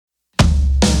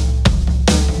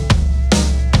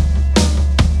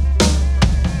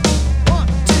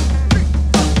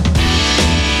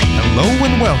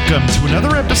Welcome to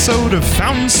another episode of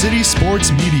Fountain City Sports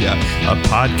Media, a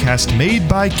podcast made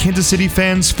by Kansas City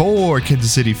fans for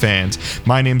Kansas City fans.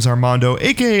 My name's Armando,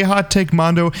 aka Hot Take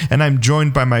Mondo, and I'm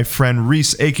joined by my friend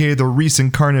Reese, aka the Reese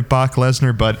Incarnate Bach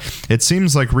Lesnar, but it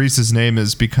seems like Reese's name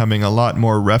is becoming a lot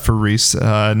more referees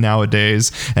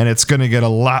nowadays, and it's going to get a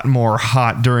lot more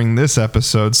hot during this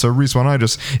episode. So Reese, why don't I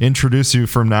just introduce you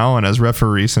from now on as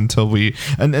referees until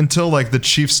like the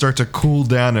Chiefs start to cool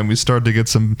down and we start to get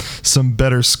some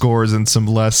better scores and some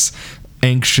less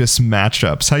anxious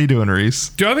matchups. How you doing, Reese?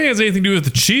 Do I think it has anything to do with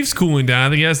the Chiefs cooling down? I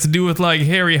think it has to do with like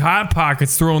Harry Hot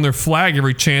Pockets throwing their flag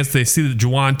every chance they see that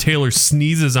Juwan Taylor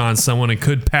sneezes on someone and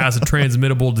could pass a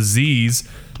transmittable disease.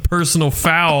 Personal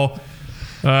foul.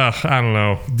 I don't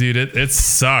know, dude. It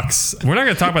sucks. We're not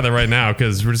gonna talk about that right now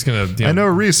because we're just gonna. I know,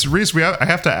 Reese. I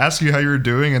have to ask you how you're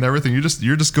doing and everything. You're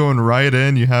just going right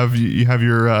in. You have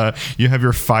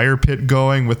your fire pit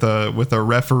going with a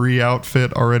referee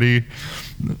outfit already.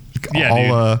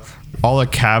 Yeah, all the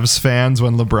Cavs fans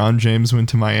when LeBron James went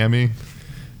to Miami.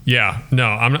 Yeah, no,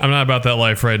 I'm not about that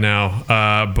life right now.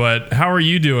 But how are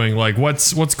you doing? Like,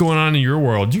 what's going on in your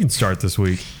world? You can start this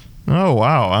week. Oh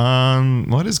wow.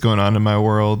 What is going on in my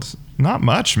world? Not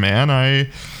much, man.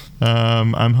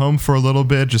 I'm home for a little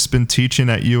bit. Just been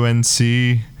teaching at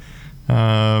UNC.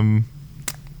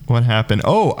 What happened?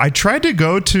 Oh, I tried to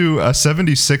go to a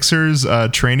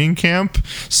 76ers training camp.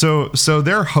 So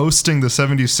they're hosting the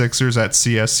 76ers at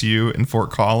CSU in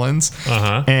Fort Collins.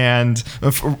 Uh-huh. And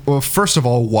well, first of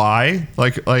all, why?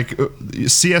 Like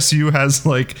CSU has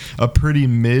like a pretty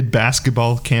mid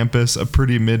basketball campus, a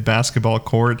pretty mid basketball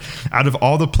court. Out of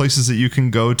all the places that you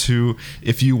can go to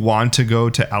if you want to go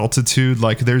to altitude,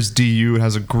 like there's DU, it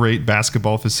has a great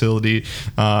basketball facility.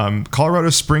 Colorado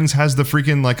Springs has the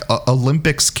freaking like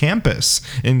Olympics campus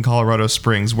in Colorado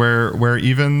Springs where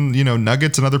even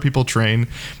Nuggets and other people train,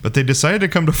 but they decided to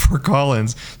come to Fort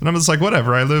Collins, and I'm just like,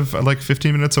 whatever. I live like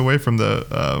 15 minutes away from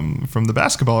the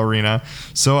basketball arena,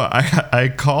 so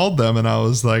I called them and I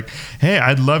was like, hey,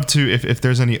 I'd love to if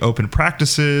there's any open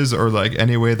practices or like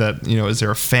any way that is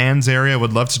there a fans area,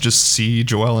 would love to just see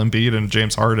Joel Embiid and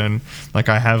James Harden. Like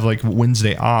I have like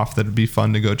Wednesday off, that'd be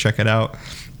fun to go check it out.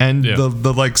 And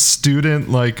the like student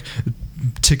like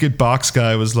ticket box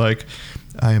guy was like,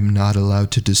 I am not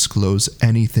allowed to disclose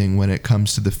anything when it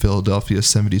comes to the Philadelphia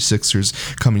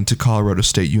 76ers coming to Colorado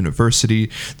State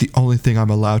University. The only thing I'm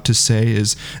allowed to say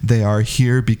is they are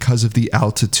here because of the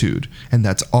altitude, and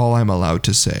that's all I'm allowed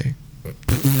to say.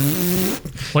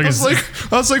 I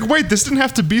was like, wait, this didn't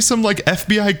have to be some like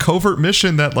FBI covert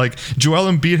mission that like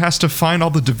Joel Embiid has to find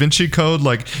all the Da Vinci Code,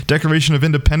 like Declaration of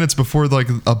Independence before like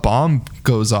a bomb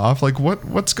goes off. Like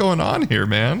what's going on here,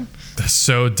 man? That's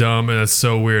so dumb and that's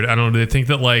so weird. I don't know. Do they think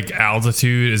that like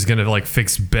altitude is gonna like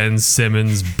fix Ben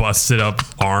Simmons' busted up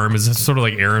arm? Is this sort of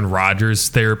like Aaron Rodgers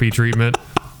therapy treatment?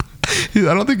 I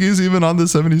don't think he's even on the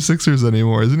 76ers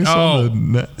anymore. Isn't he still on the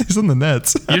net? He's on the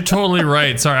Nets. You're totally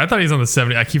right. Sorry, I thought he's on the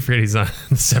 70. I keep forgetting he's on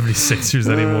the 76ers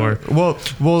anymore.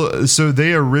 Well, so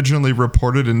they originally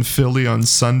reported in Philly on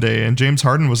Sunday, and James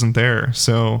Harden wasn't there.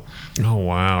 So, oh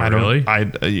wow, really? I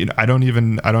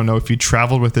don't know if he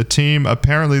traveled with the team.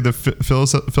 Apparently, the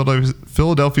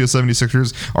Philadelphia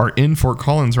 76ers are in Fort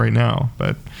Collins right now,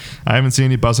 but I haven't seen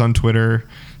any buzz on Twitter.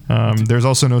 There's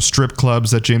also no strip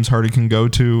clubs that James Harden can go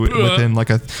to within like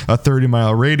a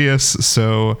 30-mile radius.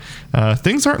 So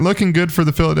things aren't looking good for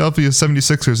the Philadelphia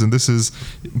 76ers. And this is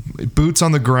boots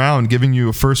on the ground giving you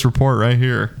a first report right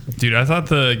here. Dude, I thought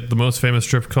the most famous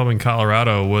strip club in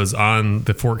Colorado was on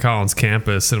the Fort Collins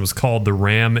campus, and it was called the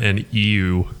Ram and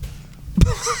EU.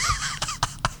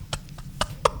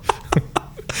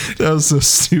 That was so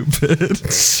stupid.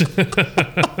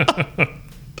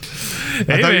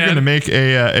 Hey, I thought you were going to make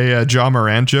a Ja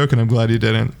Morant joke, and I'm glad you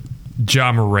didn't.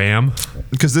 Ja Morant.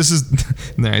 Because this is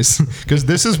nice. Because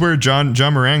this is where Ja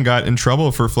Morant got in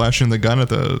trouble for flashing the gun at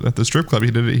the strip club.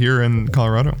 He did it here in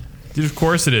Colorado. Dude, of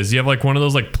course it is. You have like one of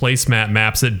those like placemat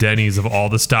maps at Denny's of all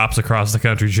the stops across the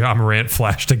country. Ja Morant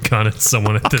flashed a gun at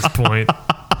someone at this point.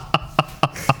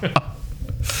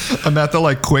 I'm at the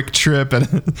like Quick Trip and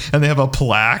they have a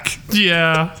plaque.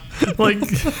 Yeah. Like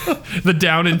the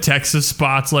down in Texas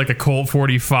spot's like a Colt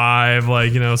 45,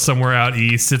 like, somewhere out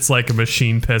east it's like a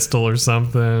machine pistol or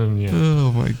something. Yeah.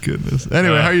 Oh my goodness.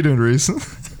 Anyway, how are you doing, Reese?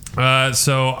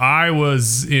 So I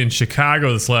was in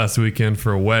Chicago this last weekend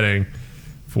for a wedding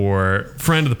for a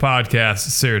friend of the podcast,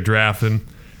 Sarah Draffin.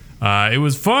 It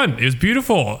was fun. It was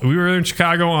beautiful. We were in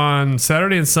Chicago on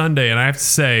Saturday and Sunday, and I have to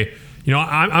say,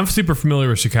 I'm super familiar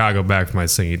with Chicago back from my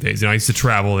singing days. I used to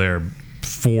travel there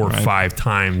 4 or 5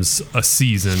 times a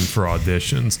season for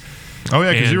auditions. Oh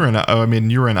yeah, because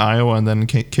And- you were in Iowa and then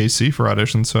KC for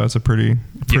auditions, so that's a pretty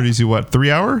easy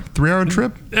 3 hour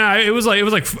trip. Yeah, it was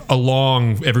like a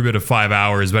long every bit of 5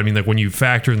 hours, but I mean, like when you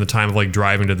factor in the time of like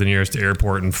driving to the nearest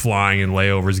airport and flying and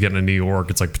layovers, getting to New York,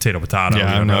 it's like potato.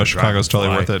 Yeah, I know Chicago's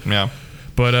totally worth it. Yeah.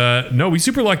 But no, we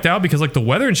super lucked out because like the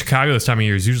weather in Chicago this time of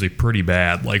year is usually pretty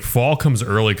bad. Like fall comes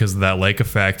early because of that lake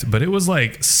effect, but it was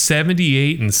like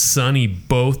 78 and sunny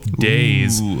both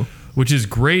days, which is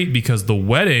great because the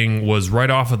wedding was right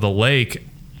off of the lake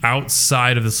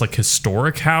outside of this like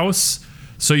historic house.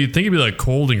 So you'd think it'd be like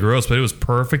cold and gross, but it was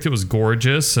perfect. It was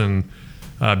gorgeous and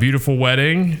beautiful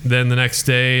wedding. Then the next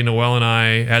day, Noelle and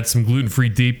I had some gluten-free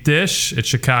deep dish at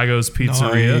Chicago's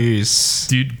Pizzeria. Nice.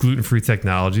 Dude, gluten-free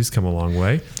technology's come a long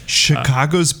way.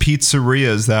 Chicago's Pizzeria,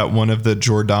 is that one of the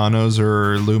Giordano's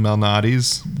or Lou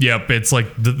Malnati's? Yep, it's like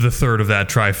the third of that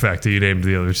trifecta. You named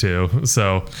the other two.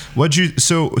 So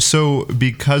So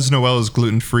because Noelle is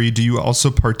gluten-free, do you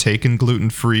also partake in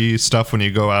gluten-free stuff when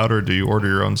you go out, or do you order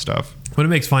your own stuff? when it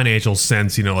makes financial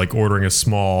sense, you know, like ordering a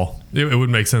small, it would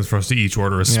make sense for us to each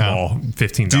order a small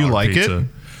 $15 Do you like pizza. it?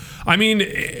 I mean,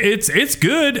 it's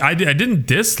good. I didn't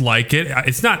dislike it.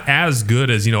 It's not as good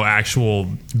as, you know, actual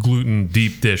gluten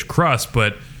deep dish crust,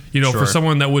 but you know, Sure. for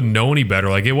someone that wouldn't know any better,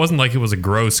 like it wasn't like it was a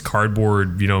gross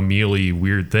cardboard, you know, mealy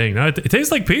weird thing. No, it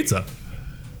tastes like pizza.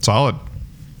 Solid.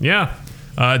 Yeah.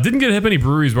 Didn't get to hit any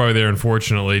breweries while we were there,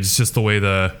 unfortunately. It's just the way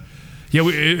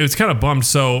it's kind of bummed.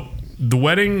 So the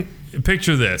wedding,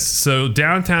 picture this. So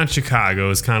downtown Chicago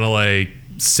is kind of like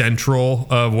central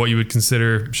of what you would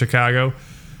consider Chicago.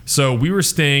 So we were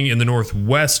staying in the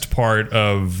northwest part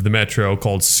of the metro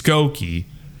called Skokie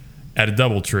at a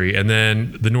DoubleTree. And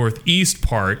then the northeast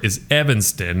part is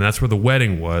Evanston. And that's where the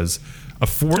wedding was.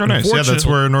 Oh, nice. Yeah, that's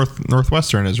where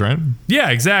Northwestern is, right? Yeah,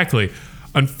 exactly.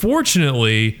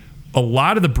 Unfortunately, a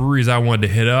lot of the breweries I wanted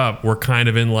to hit up were kind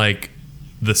of in like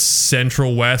the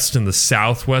central west and the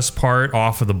southwest part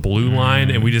off of the blue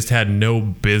line, and we just had no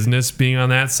business being on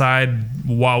that side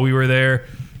while we were there.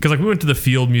 Because like we went to the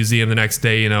Field Museum the next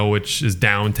day, you know, which is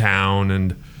downtown,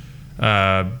 and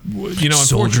you know,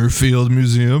 Soldier Field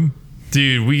Museum.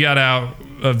 dude, we got out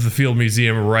of the Field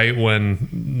Museum right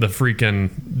when the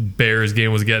freaking Bears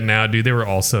game was getting out. Dude, they were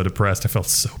all so depressed. I felt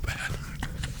so bad.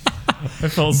 I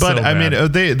felt so But I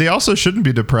bad. mean, they also shouldn't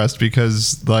be depressed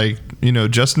because, like, you know,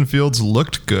 Justin Fields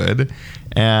looked good,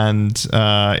 and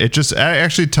it just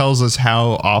actually tells us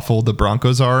how awful the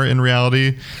Broncos are in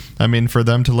reality. I mean, for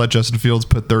them to let Justin Fields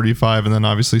put 35 and then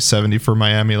obviously 70 for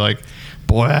Miami, like,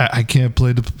 boy, I can't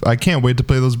wait to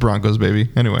play those Broncos, baby.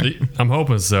 Anyway, I'm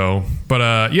hoping so.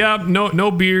 But yeah,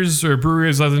 no beers or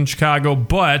breweries other than Chicago.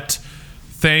 But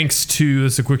thanks to,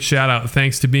 this is a quick shout out,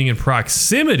 thanks to being in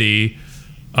proximity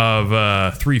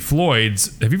of Three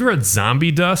Floyds. Have you ever had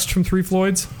Zombie Dust from Three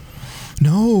Floyds?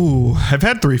 no, I've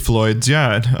had Three Floyds.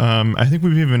 Yeah, I think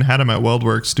we've even had them at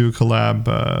Weldworks do a collab.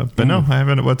 But no, I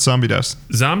haven't. What's Zombie Dust?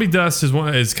 Zombie Dust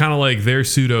is kind of like their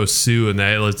pseudo Sue, and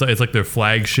that it's like their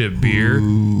flagship beer.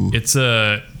 It's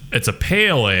a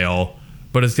pale ale,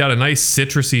 but it's got a nice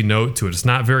citrusy note to it. It's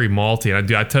not very malty.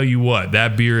 And I tell you what,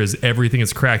 that beer is everything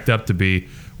it's cracked up to be,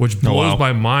 which blows wow.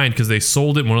 my mind because they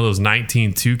sold it in one of those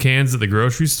 19 cans at the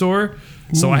grocery store.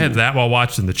 So I had that while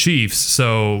watching the Chiefs.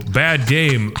 So bad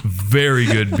game, very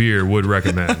good beer. Would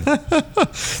recommend.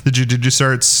 Did you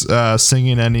start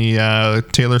singing any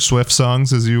Taylor Swift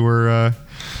songs as you were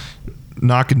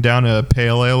knocking down a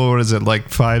pale ale? What is it, like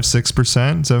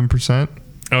 5-6%, 7%?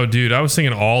 Oh, dude, I was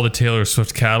singing all the Taylor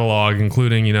Swift catalog,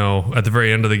 including, you know, at the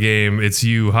very end of the game, it's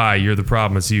you, hi, you're the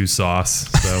problem, it's you, sauce.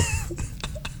 So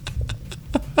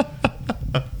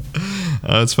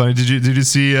That's funny. Did you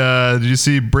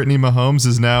see Brittany Mahomes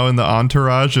is now in the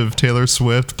entourage of Taylor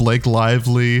Swift, Blake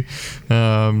Lively,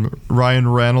 Ryan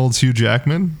Reynolds, Hugh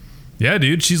Jackman? yeah,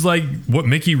 dude, she's like what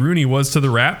Mickey Rooney was to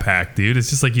the Rat Pack, dude. It's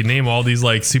just like you name all these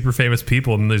like super famous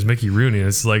people, and there's Mickey Rooney. And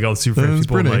it's like all the super famous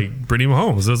people, Brittany. like Brittany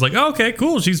Mahomes. So it's like, oh, okay,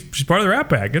 cool. She's part of the Rat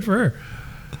Pack. Good for her.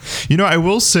 You know, I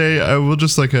will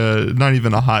just like not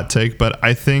even a hot take, but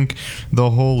I think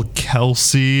the whole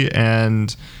Kelsey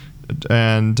and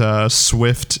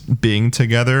Swift being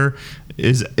together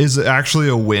is actually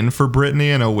a win for Brittany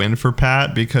and a win for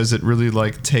Pat, because it really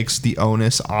like takes the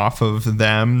onus off of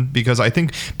them, because I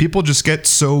think people just get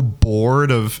so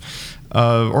bored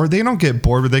or they don't get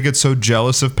bored, but they get so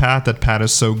jealous of Pat that Pat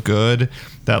is so good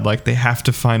that like they have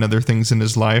to find other things in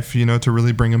his life, you know, to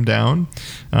really bring him down.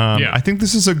 Yeah. I think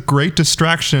this is a great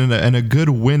distraction and a good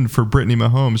win for Brittany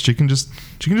Mahomes. She can just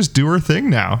do her thing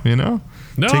now, you know.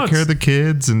 No, Take care of the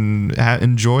kids and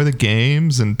enjoy the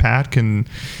games, and Pat can,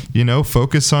 you know,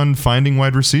 focus on finding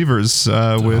wide receivers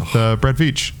with Brett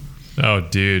Veach. Oh,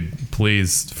 dude,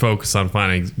 please focus on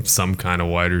finding some kind of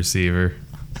wide receiver.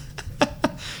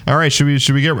 All right, should we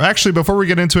get actually before we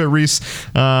get into it, Reese?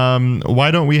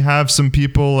 Why don't we have some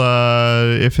people,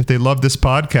 if they love this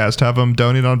podcast, have them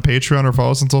donate on Patreon or follow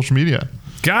us on social media?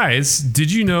 Guys,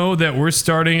 did you know that we're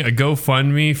starting a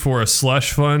GoFundMe for a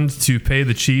slush fund to pay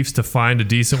the Chiefs to find a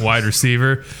decent wide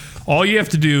receiver? All you have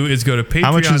to do is go to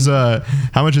Patreon.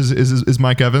 How much is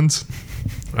Mike Evans?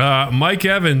 Mike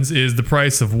Evans is the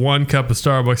price of 1 cup of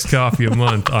Starbucks coffee a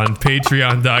month on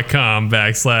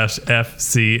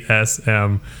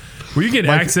patreon.com/FCSM. Where you get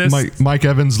access. Mike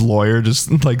Evans' lawyer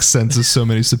just like sends us so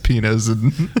many subpoenas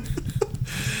and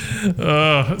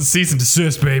cease and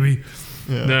desist, baby.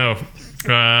 Yeah. No.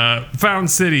 Fountain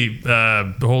City.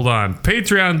 Hold on.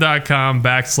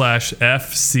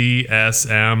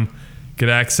 Patreon.com/FCSM. Get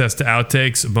access to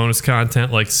outtakes, bonus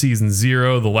content like Season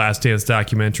 0, The Last Dance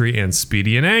documentary, and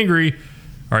Speedy and Angry,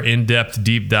 our in-depth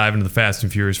deep dive into the Fast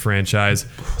and Furious franchise.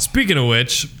 Speaking of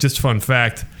which, just a fun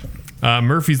fact,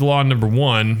 Murphy's Law number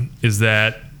 1 is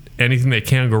that anything that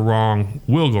can go wrong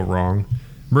will go wrong.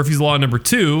 Murphy's Law number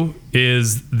 2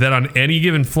 is that on any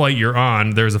given flight you're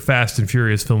on, there's a Fast and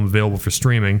Furious film available for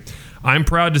streaming. I'm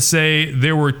proud to say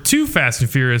there were 2 Fast and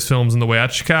Furious films on the way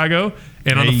out to Chicago,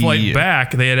 and on the flight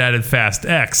back, they had added Fast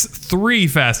X, 3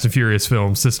 Fast and Furious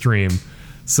films to stream.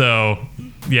 So,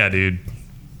 yeah, dude.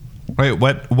 Wait,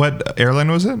 what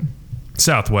airline was it?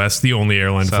 Southwest, the only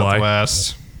airline to fly.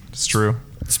 Southwest. It's true.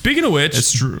 Speaking of which,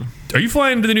 it's true. Are you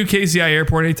flying to the new KCI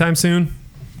airport anytime soon?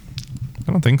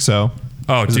 I don't think so.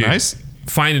 Oh, is dude. It nice?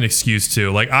 Find an excuse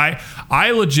to. Like, I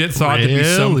legit thought there'd be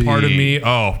some part of me.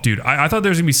 Oh, dude. I thought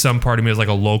there was going to be some part of me as like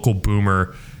a local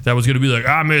boomer that was going to be like,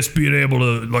 I miss being able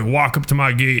to like walk up to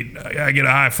my gate. I get a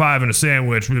high five and a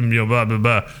sandwich. You know, blah, blah,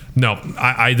 blah. No,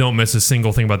 I don't miss a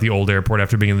single thing about the old airport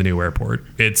after being in the new airport.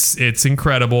 It's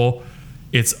incredible.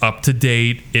 It's up to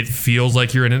date. It feels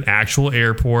like you're in an actual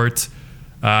airport.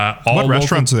 What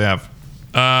restaurants do they have?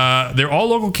 They're all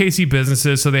local KC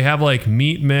businesses. So they have like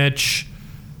Meat Mitch.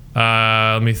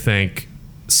 Let me think.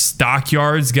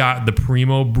 Stockyards got the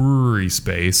Primo Brewery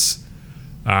space.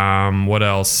 What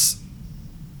else?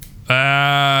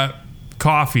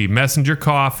 Coffee, Messenger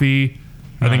Coffee.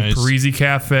 I think Parisi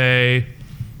Cafe.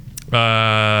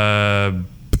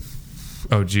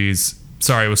 Oh geez,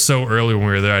 sorry, it was so early when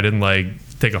we were there. I didn't like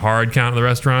take a hard count of the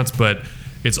restaurants, but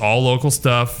it's all local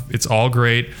stuff. It's all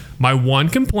great. My one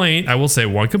complaint, I will say,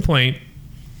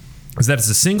 is that it's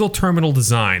a single terminal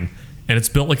design and it's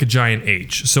built like a giant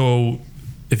H. So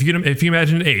if you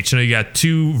imagine an H, you got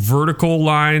 2 vertical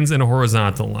lines and a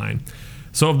horizontal line.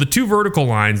 So of the 2 vertical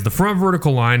lines, the front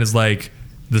vertical line is like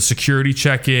the security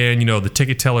check-in, the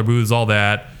ticket teller booths, all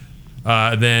that.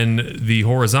 Then the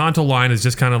horizontal line is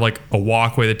just kind of like a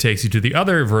walkway that takes you to the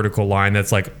other vertical line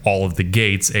that's like all of the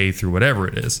gates, A through whatever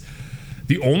it is.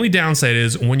 The only downside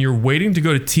is when you're waiting to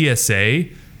go to TSA,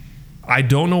 I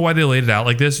don't know why they laid it out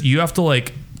like this. You have to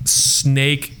like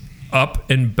snake up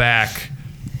and back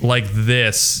like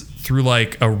this through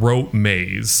like a rope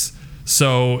maze.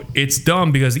 So it's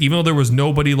dumb because even though there was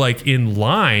nobody like in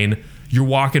line, you're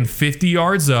walking 50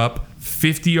 yards up,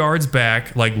 50 yards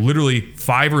back, like literally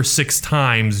 5 or 6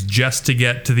 times just to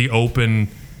get to the open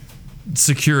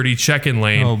security check-in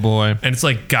lane. Oh boy. And it's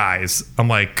like, guys, I'm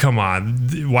like, come on,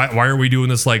 why aren't we doing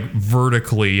this like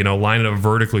vertically, line it up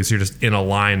vertically so you're just in a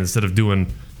line instead of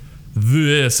doing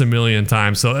this a million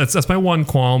times. So that's my one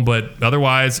qualm, but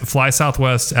otherwise, fly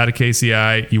Southwest out of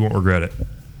KCI, you won't regret it.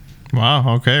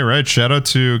 Wow. Okay. Right. Shout out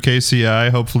to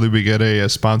KCI. Hopefully we get a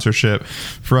sponsorship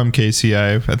from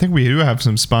KCI. I think we do have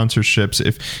some sponsorships.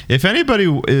 If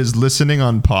anybody is listening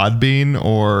on Podbean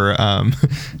or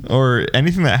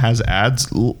anything that has ads,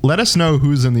 let us know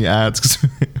who's in the ads. 'Cause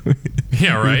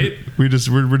yeah. Right. We're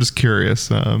just curious.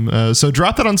 So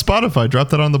drop that on Spotify. Drop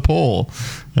that on the poll.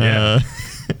 Yeah.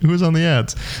 Who's on the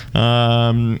ads?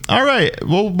 All right.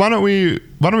 Well, why don't we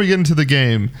get into the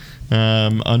game?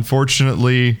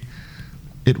 Unfortunately,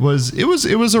 it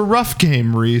was a rough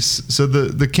game, Reese. So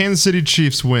the Kansas City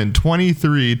Chiefs win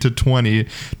 23-20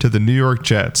 to the New York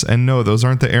Jets. And no, those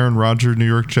aren't the Aaron Rodgers New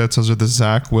York Jets. Those are the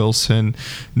Zach Wilson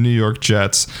New York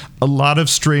Jets. A lot of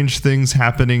strange things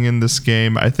happening in this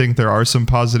game. I think there are some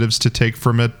positives to take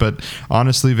from it, but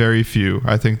honestly, very few.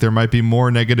 I think there might be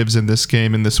more negatives in this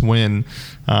game, in this win,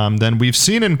 than we've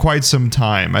seen in quite some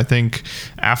time. I think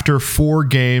after 4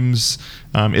 games,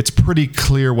 it's pretty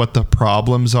clear what the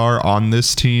problems are on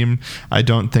this team. I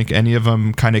don't think any of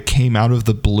them kind of came out of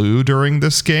the blue during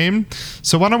this game.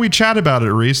 So why don't we chat about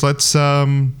it, Reese? Let's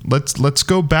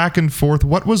go back and forth.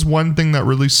 What was one thing that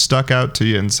really stuck out to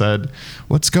you and said,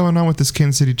 what's going on with this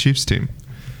Kansas City Chiefs team?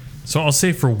 So I'll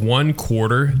say for one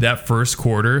quarter, that first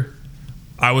quarter,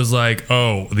 I was like,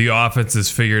 oh, the offense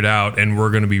is figured out and we're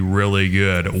going to be really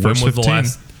good.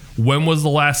 When was the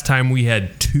last time we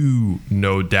had 2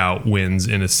 no doubt wins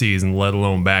in a season, let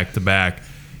alone back to back?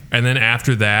 And then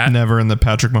after that, never in the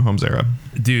Patrick Mahomes era.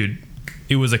 Dude,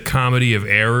 it was a comedy of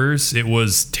errors. It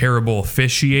was terrible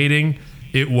officiating.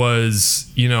 It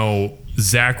was,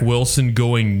 Zach Wilson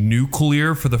going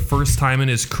nuclear for the first time in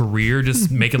his career,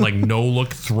 just making like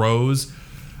no-look throws.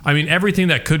 I mean, everything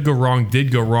that could go wrong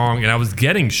did go wrong, and I was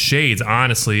getting shades,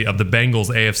 honestly, of the Bengals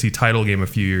AFC title game a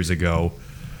few years ago.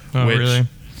 Oh, really?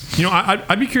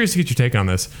 I'd be curious to get your take on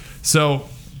this. So,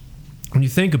 when you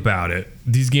think about it,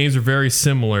 these games are very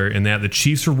similar in that the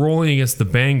Chiefs are rolling against the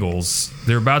Bengals.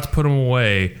 They're about to put them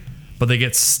away, but they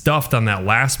get stuffed on that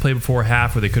last play before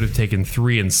half where they could have taken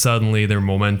 3, and suddenly their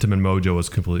momentum and mojo was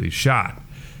completely shot.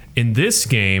 In this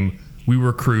game, we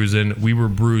were cruising, we were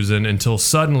bruising until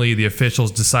suddenly the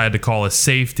officials decided to call a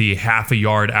safety half a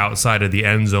yard outside of the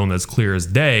end zone that's clear as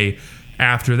day.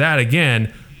 After that,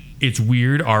 again, it's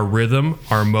weird. Our rhythm,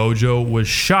 our mojo was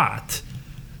shot.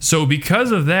 So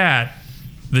because of that,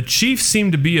 the Chiefs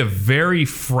seem to be a very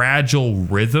fragile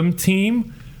rhythm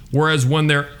team, whereas when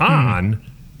they're on,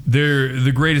 they're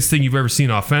the greatest thing you've ever seen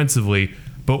offensively.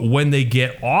 But when they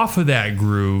get off of that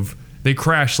groove, they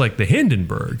crash like the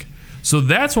Hindenburg. So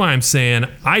that's why I'm saying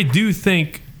I do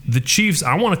think the Chiefs,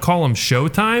 I want to call them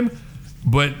Showtime,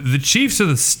 but the Chiefs are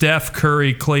the Steph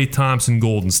Curry, Klay Thompson,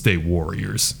 Golden State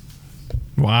Warriors.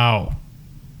 Wow.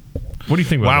 What do you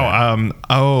think about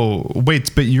that?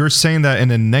 Wait, but you're saying that in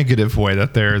a negative way,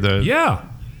 that they're the... Yeah.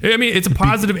 I mean, it's a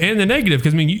positive and the negative,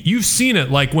 because, I mean, you've seen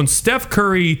it. Like, when Steph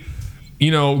Curry,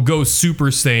 goes Super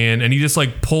Saiyan and he just,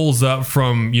 like, pulls up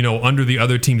from, under the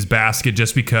other team's basket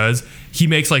just because he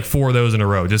makes, like, 4 of those in a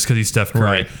row just because he's Steph Curry.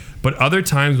 Right. But other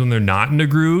times when they're not in a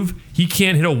groove, he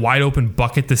can't hit a wide-open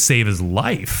bucket to save his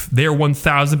life. They're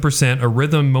 1,000% a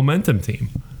rhythm momentum team.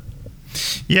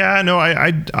 Yeah, no,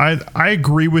 I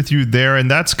agree with you there,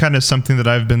 and that's kind of something that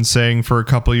I've been saying for a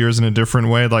couple of years in a different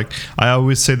way. Like, I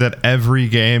always say that every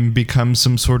game becomes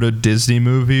some sort of Disney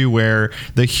movie where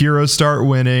the heroes start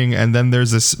winning, and then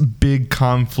there's this big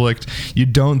conflict. You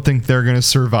don't think they're going to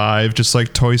survive, just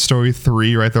like Toy Story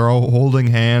 3, right? They're all holding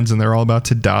hands, and they're all about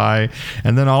to die,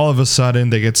 and then all of a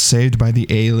sudden they get saved by the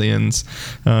aliens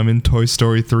in Toy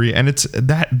Story 3, and it's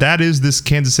that is this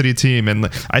Kansas City team, and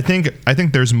I think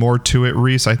there's more to it,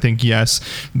 Reese. I think, yes,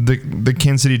 the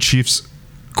Kansas City Chiefs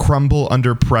crumble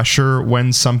under pressure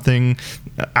when something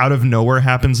out of nowhere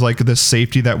happens, like the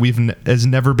safety that has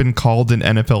never been called in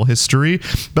NFL history.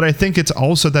 But I think it's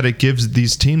also that it gives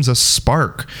these teams a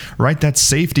spark, right? That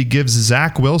safety gives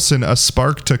Zach Wilson a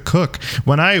spark to cook.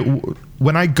 When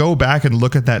I go back and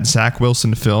look at that Zach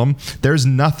Wilson film, there's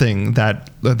nothing that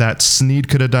Snead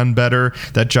could have done better,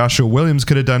 that Joshua Williams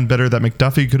could have done better, that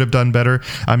McDuffie could have done better.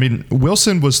 I mean,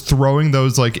 Wilson was throwing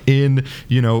those like in,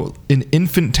 an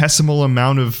infinitesimal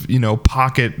amount of,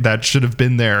 pocket that should have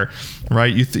been there,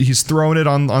 right? He's throwing it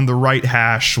on the right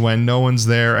hash when no one's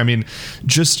there. I mean,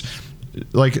 just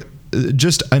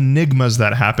enigmas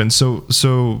that happen. So,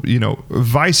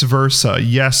 vice versa.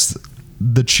 Yes,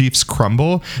 the Chiefs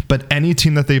crumble, but any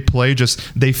team that they play,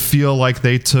 they feel like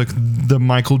they took the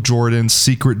Michael Jordan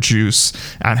secret juice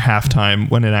at halftime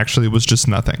when it actually was just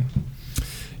nothing.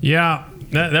 Yeah,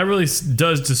 that really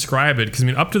does describe it, because, I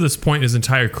mean, up to this point in his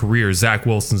entire career, Zach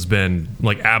Wilson's been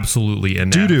like absolutely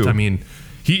inept. Doo-doo. I mean,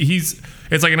 he's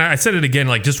it's like, and I said it again,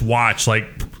 like, just watch, like,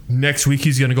 next week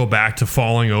he's going to go back to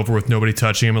falling over with nobody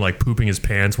touching him and like pooping his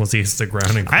pants once he hits the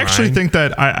ground and crying. I actually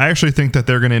think that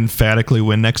they're going to emphatically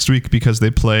win next week because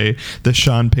they play the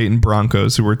Sean Payton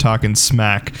Broncos, who were talking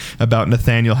smack about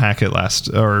Nathaniel Hackett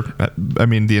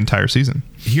the entire season.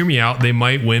 Hear me out. They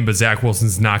might win, but Zach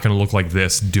Wilson's not going to look like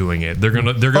this doing it. They're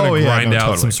gonna grind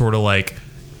out some sort of like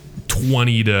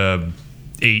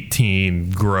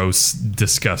 20-18 gross,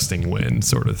 disgusting win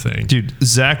sort of thing. Dude,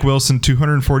 Zach Wilson,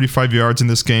 245 yards in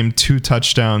this game, 2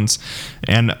 touchdowns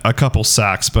and a couple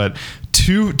sacks, but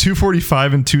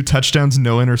 245 and 2 touchdowns,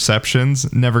 no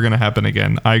interceptions, never going to happen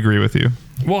again. I agree with you.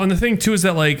 Well, and the thing too is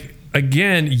that, like,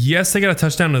 again, yes, they got a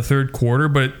touchdown in the third quarter,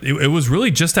 but it was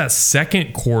really just that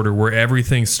second quarter where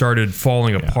everything started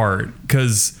falling apart,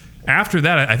 because after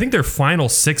that, I think their final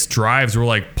 6 drives were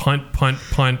like punt, punt,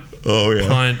 punt,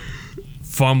 punt,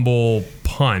 fumble,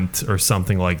 punt, or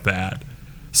something like that.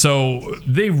 So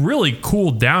they really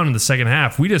cooled down in the second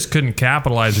half. We just couldn't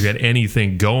capitalize or get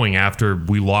anything going after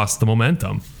we lost the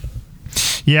momentum.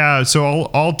 Yeah, so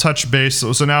I'll touch base.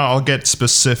 So now I'll get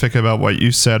specific about what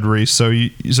you said, Reese. So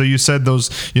you said those,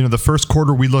 the first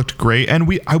quarter we looked great, and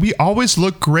we always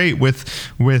look great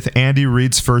with Andy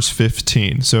Reid's first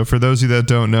 15. So for those of you that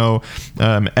don't know,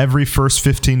 every first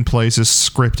 15 plays is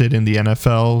scripted in the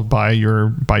NFL by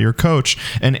your coach,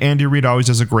 and Andy Reid always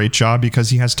does a great job because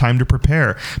he has time to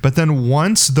prepare. But then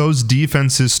once those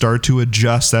defenses start to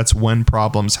adjust, that's when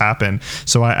problems happen.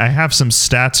 So I have some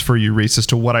stats for you, Reese, as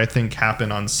to what I think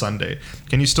happened on Sunday.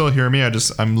 Can you still hear me?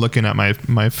 I'm looking at my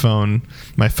phone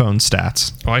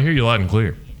stats. Oh, I hear you loud and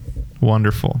clear.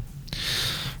 Wonderful.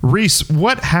 Reese,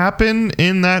 what happened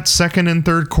in that second and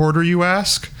third quarter, you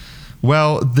ask?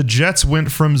 Well, the Jets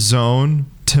went from zone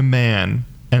to man,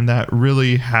 and that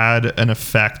really had an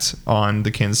effect on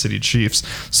the Kansas City Chiefs.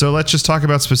 So let's just talk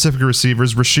about specific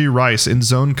receivers. Rashee Rice in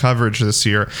zone coverage this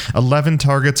year, 11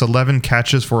 targets, 11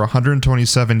 catches for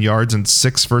 127 yards and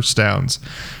 6 first downs.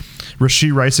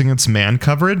 Rashee Rice against man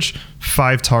coverage,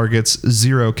 5 targets,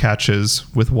 0 catches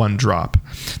with 1 drop.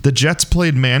 The Jets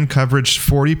played man coverage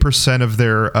 40% of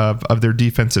their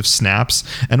defensive snaps,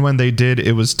 and when they did,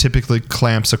 it was typically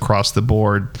clamps across the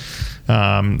board.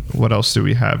 What else do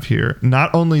we have here?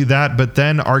 Not only that, but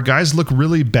then our guys look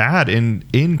really bad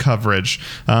in coverage,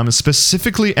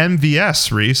 specifically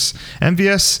MVS, Reese.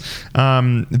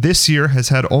 MVS this year has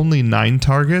had only 9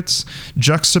 targets.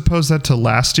 Juxtapose that to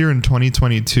last year in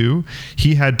 2022,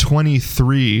 he had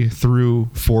 23 through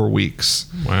 4 weeks.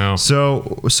 Wow.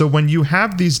 So when you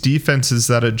have these defenses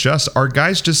that adjust, our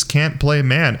guys just can't play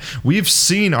man. We've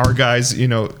seen our guys,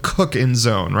 cook in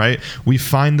zone, right? We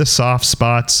find the soft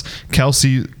spots.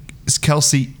 Kelsey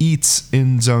eats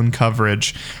in zone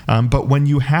coverage. But when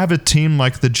you have a team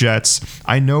like the Jets,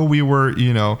 I know we were,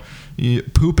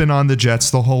 pooping on the Jets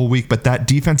the whole week, but that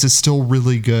defense is still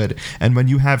really good. And when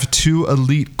you have 2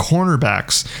 elite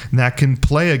cornerbacks that can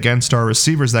play against our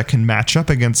receivers, that can match up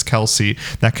against Kelsey,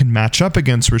 that can match up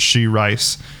against Rashee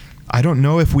Rice, I don't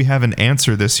know if we have an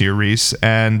answer this year, Reese,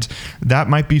 and that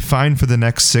might be fine for the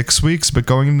next 6 weeks, but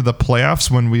going into the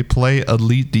playoffs when we play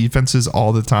elite defenses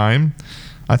all the time,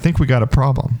 I think we got a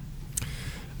problem.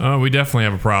 We definitely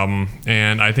have a problem,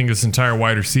 and I think this entire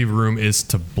wide receiver room is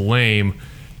to blame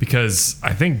because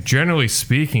I think generally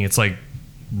speaking, it's like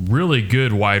really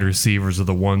good wide receivers are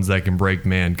the ones that can break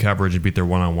man coverage and beat their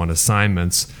one-on-one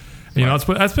assignments.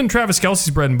 That's been Travis Kelce's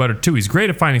bread and butter too. He's great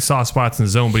at finding soft spots in the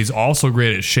zone, but he's also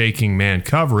great at shaking man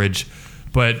coverage.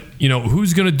 But,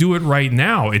 who's going to do it right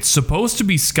now? It's supposed to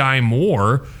be Sky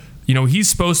Moore. He's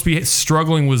supposed to be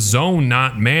struggling with zone,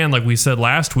 not man, like we said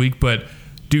last week. But,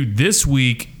 dude, this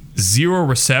week, 0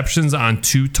 receptions on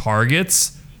 2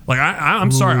 targets. Like,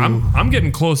 I'm sorry, I'm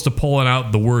getting close to pulling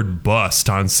out the word bust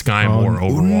on Sky Moore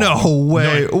overall. No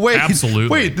way. Wait, absolutely.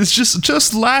 Wait, it's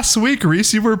just last week,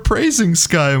 Reese, you were praising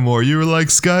Sky Moore. You were like,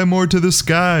 Sky Moore to the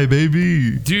sky,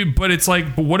 baby. Dude, but it's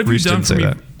like, but what have Reese you done for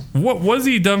me? What has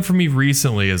he done for me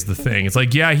recently is the thing. It's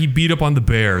like, yeah, he beat up on the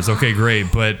Bears. Okay,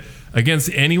 great. But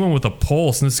against anyone with a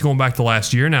pulse, and this is going back to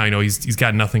last year now, he's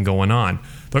got nothing going on.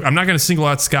 Look, I'm not going to single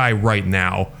out Sky right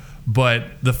now, but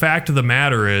the fact of the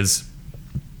matter is,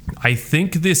 I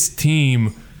think this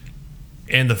team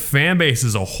and the fan base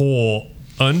as a whole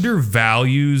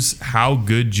undervalues how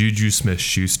good Juju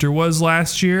Smith-Schuster was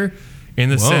last year in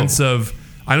the sense of,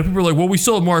 I know people are like, well, we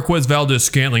still have Marquez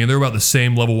Valdes-Scantling and they're about the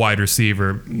same level wide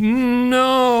receiver.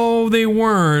 No, they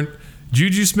weren't.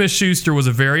 Juju Smith-Schuster was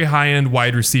a very high-end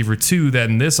wide receiver too that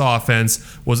in this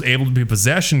offense was able to be a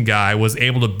possession guy, was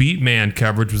able to beat man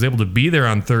coverage, was able to be there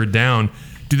on third down.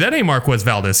 Dude, that ain't Marquez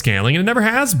Valdes-Scantling, and it never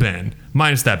has been,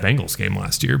 minus that Bengals game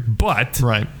last year. But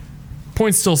right,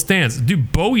 point still stands.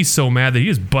 Dude, Bowie's so mad that he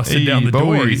just busted down the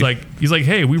door. He's like,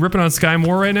 hey, we ripping on Sky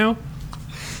Moore right now?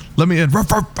 Let me in.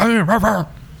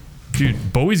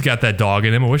 Dude, Bowie's got that dog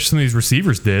in him. I wish some of these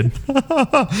receivers did.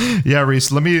 Yeah,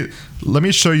 Reese, let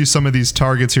me show you some of these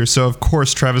targets here. So, of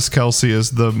course, Travis Kelce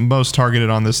is the most targeted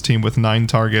on this team with 9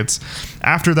 targets.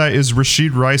 After that is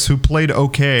Rashee Rice, who played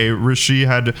okay. Rashee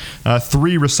had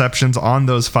 3 receptions on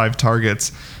those 5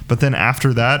 targets. But then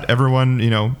after that, everyone,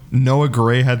 Noah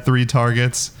Gray had 3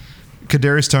 targets.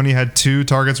 Kadarius Toney had 2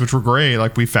 targets, which were great.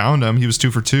 Like, we found him. He was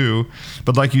 2 for 2.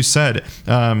 But like you said,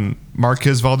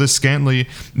 Marquez Valdes-Scantling,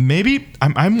 maybe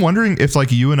I'm wondering if like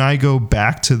you and I go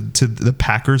back to the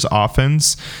Packers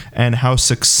offense and how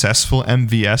successful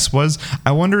MVS was.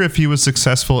 I wonder if he was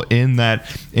successful in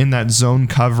that zone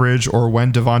coverage, or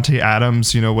when Devontae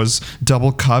Adams, was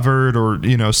double covered,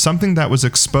 or something that was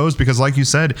exposed, because like you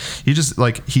said,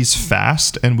 he's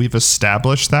fast and we've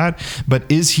established that, but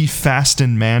is he fast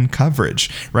in man coverage,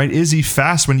 right? Is he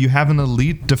fast when you have an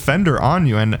elite defender on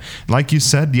you? And like you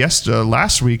said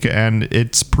last week, and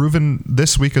it's proven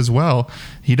this week as well.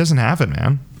 He doesn't have it,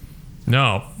 man.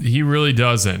 No, he really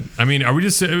doesn't. I mean, we're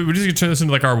just gonna turn this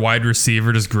into like our wide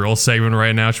receiver just grill segment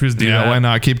right now? Should we just do that? Why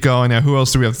not? Keep going. Now, who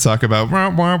else do we have to talk about?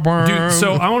 Dude,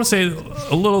 so I want to say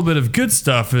a little bit of good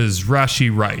stuff is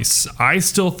Rashee Rice. I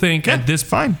still think at this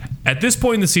point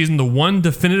in the season, the one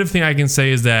definitive thing I can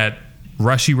say is that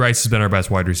Rashee Rice has been our best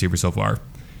wide receiver so far.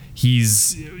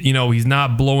 He's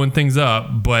not blowing things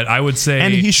up, but I would say,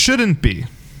 and he shouldn't be.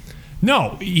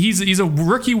 No, he's a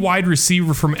rookie wide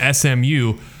receiver from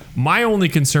SMU. My only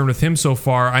concern with him so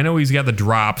far, I know he's got the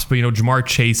drops, but Jamar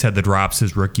Chase had the drops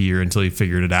his rookie year until he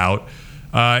figured it out.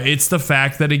 It's the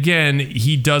fact that, again,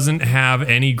 he doesn't have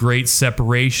any great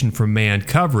separation from man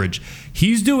coverage.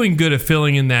 He's doing good at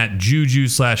filling in that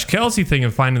Juju/Kelsey thing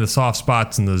and finding the soft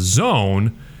spots in the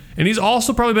zone. And he's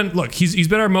also probably been, he's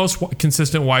been our most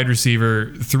consistent wide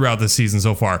receiver throughout the season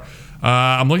so far.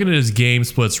 I'm looking at his game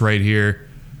splits right here.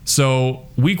 So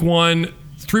week 1,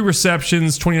 3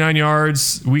 receptions, 29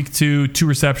 yards. Week 2, 2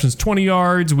 receptions, 20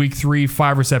 yards. Week 3,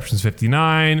 5 receptions,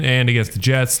 59. And against the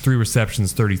Jets, 3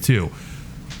 receptions, 32.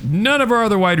 None of our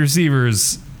other wide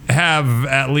receivers have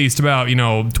at least about,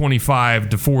 25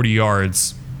 to 40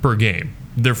 yards per game.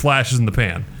 They're flashes in the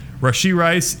pan. Rashee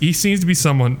Rice, he seems to be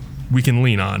someone we can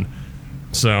lean on.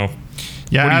 So,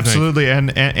 yeah, absolutely.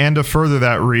 And to further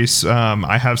that, Reese,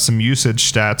 I have some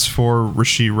usage stats for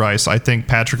Rashee Rice. I think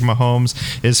Patrick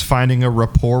Mahomes is finding a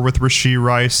rapport with Rashee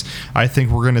Rice. I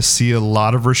think we're going to see a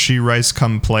lot of Rashee Rice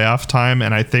come playoff time,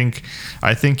 and I think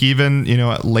even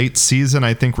at late season,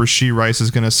 I think Rashee Rice is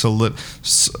going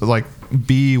to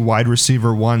be wide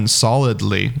receiver 1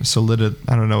 solidly.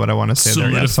 I don't know what I want to say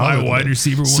there. Solidified wide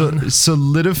receiver 1.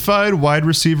 Solidified wide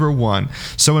receiver 1.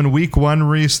 So in week 1,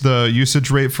 Reese, the usage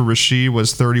rate for Rashee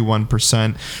was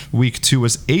 31%. Week 2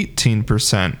 was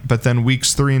 18%. But then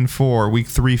weeks 3 and 4, week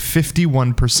 3,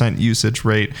 51% usage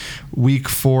rate. Week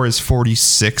 4 is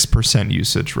 46%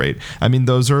 usage rate. I mean,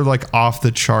 those are off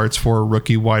the charts for a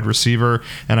rookie wide receiver.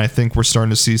 And I think we're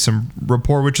starting to see some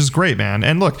rapport, which is great, man.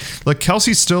 And look,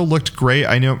 Kelsey still looked great.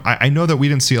 I know that we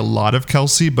didn't see a lot of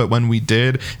Kelsey, but when we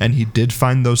did, and he did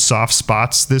find those soft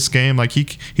spots this game,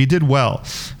 he did well.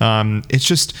 It's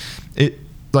just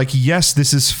yes,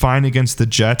 this is fine against the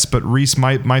Jets, but Reese,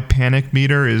 my panic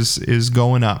meter is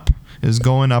going up. Is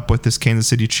going up with this Kansas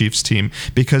City Chiefs team,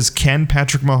 because can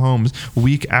Patrick Mahomes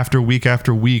week after week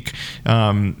after week,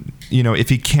 if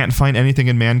he can't find anything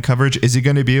in man coverage, is he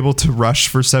going to be able to rush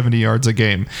for 70 yards a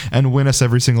game and win us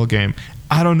every single game?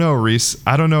 I don't know, Reese.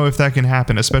 I don't know if that can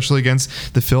happen, especially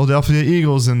against the Philadelphia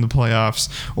Eagles in the playoffs,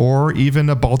 or even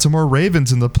the Baltimore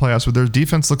Ravens in the playoffs, where their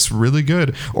defense looks really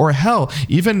good. Or hell,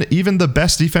 even the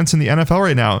best defense in the NFL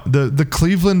right now, the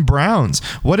Cleveland Browns.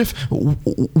 What if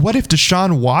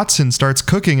Deshaun Watson starts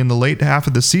cooking in the late half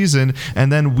of the season,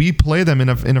 and then we play them in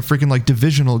a freaking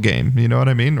divisional game? You know what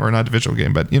I mean? Or not divisional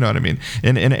game, but you know what I mean?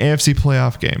 In an AFC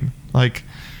playoff game.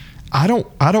 I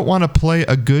don't want to play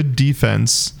a good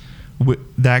defense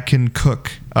that can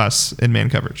cook us in man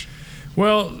coverage.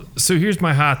 Well, so here's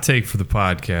my hot take for the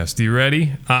podcast. Are you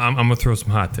ready? I'm going to throw some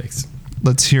hot takes.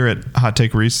 Let's hear it. Hot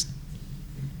take, Reese.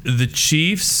 The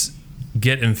Chiefs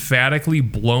get emphatically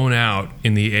blown out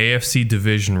in the AFC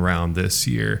division round this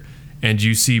year, and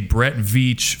you see Brett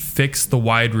Veach fix the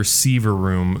wide receiver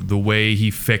room the way he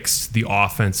fixed the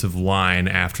offensive line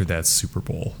after that Super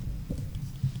Bowl.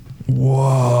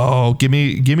 Whoa! Give me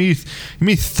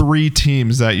 3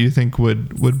 teams that you think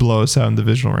would blow us out in the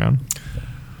divisional round.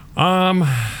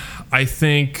 I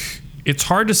think it's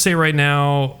hard to say right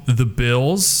now. The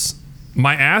Bills.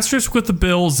 My asterisk with the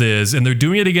Bills is, and they're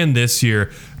doing it again this year,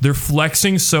 they're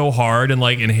flexing so hard and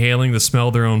inhaling the smell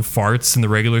of their own farts in the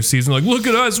regular season. Look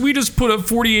at us, we just put up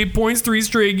 48 points 3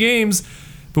 straight games.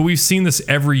 But we've seen this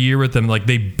every year with them.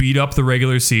 They beat up the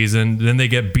regular season, then they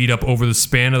get beat up over the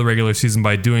span of the regular season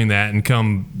by doing that, and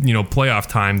come playoff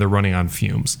time, they're running on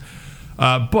fumes.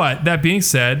 But that being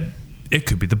said, it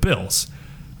could be the Bills.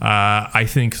 I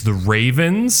think the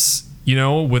Ravens,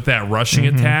 with that rushing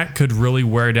attack, could really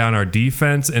wear down our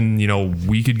defense, and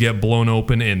we could get blown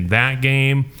open in that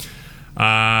game.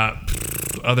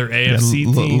 Other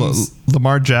AFC teams,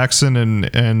 Lamar Jackson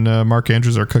and Mark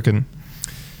Andrews are cooking.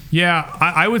 Yeah,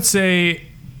 I would say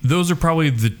those are probably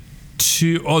the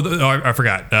 2. I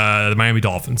forgot. The Miami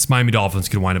Dolphins. Miami Dolphins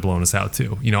could wind up blowing us out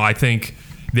too. I think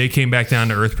they came back down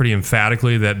to earth pretty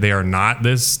emphatically that they are not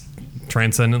this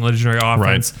transcendent legendary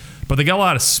offense. Right. But they got a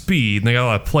lot of speed, and they got a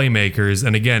lot of playmakers.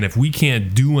 And again, if we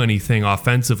can't do anything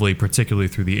offensively, particularly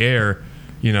through the air,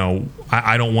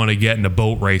 I don't want to get in a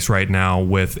boat race right now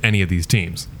with any of these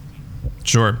teams.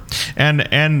 Sure.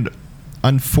 And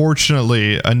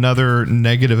unfortunately, another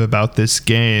negative about this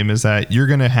game is that you're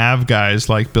going to have guys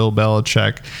like Bill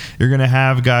Belichick. You're going to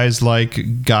have guys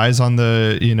on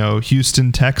the,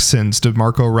 Houston Texans,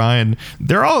 DeMarco Ryan.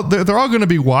 They're all going to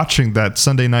be watching that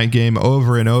Sunday night game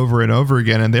over and over and over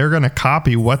again, and they're going to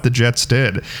copy what the Jets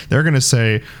did. They're going to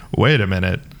say, wait a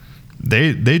minute.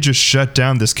 They just shut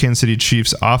down this Kansas City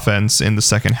Chiefs offense in the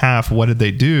second half. What did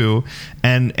they do?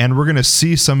 And we're going to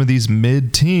see some of these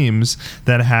mid teams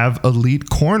that have elite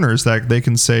corners that they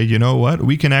can say, you know what,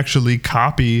 we can actually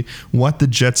copy what the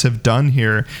Jets have done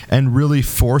here and really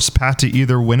force Pat to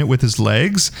either win it with his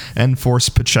legs and force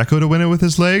Pacheco to win it with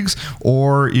his legs,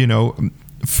 or,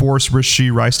 force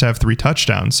Rashee Rice to have 3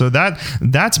 touchdowns. So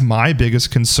that's my biggest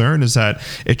concern, is that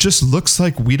it just looks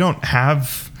like we don't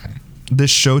have this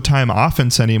Showtime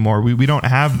offense anymore. We don't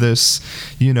have this,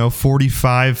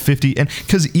 45, 50, and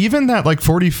because even that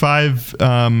 45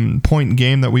 point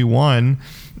game that we won,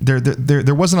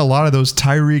 there wasn't a lot of those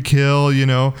Tyreek Hill,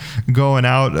 going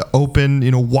out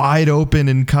open, wide open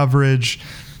in coverage.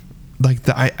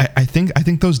 I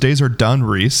think those days are done,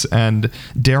 Reese, and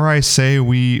dare I say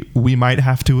we might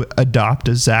have to adopt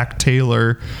a Zach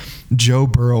Taylor, Joe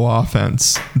Burrow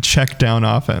offense, check down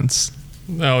offense.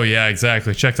 Oh, yeah,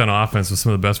 exactly. Checked on offense with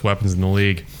some of the best weapons in the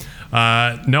league.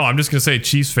 No, I'm just going to say,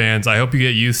 Chiefs fans, I hope you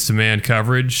get used to man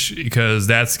coverage, because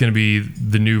that's going to be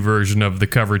the new version of the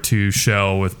Cover 2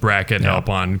 show with bracket help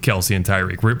on Kelsey and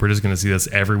Tyreek. We're just going to see this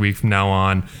every week from now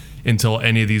on until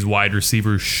any of these wide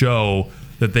receivers show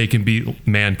that they can beat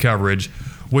man coverage.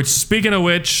 Which, speaking of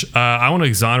which, I want to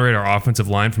exonerate our offensive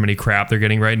line from any crap they're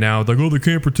getting right now. Like, they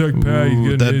can't protect Pat.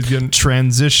 He's getting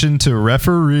transition to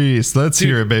referees. Let's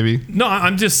hear it, baby. No,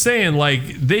 I'm just saying,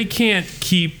 they can't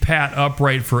keep Pat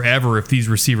upright forever if these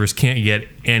receivers can't get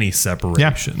any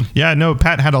separation. Yeah, no,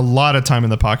 Pat had a lot of time in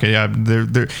the pocket. Yeah,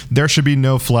 there should be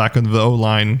no flack on the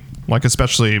O-line,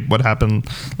 especially what happened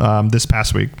this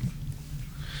past week.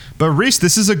 But Reese,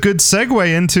 this is a good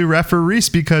segue into referees,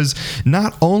 because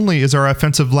not only is our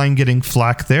offensive line getting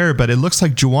flack there, but it looks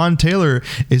like Jawaan Taylor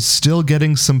is still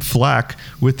getting some flack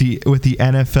with the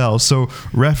NFL. So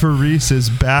referees is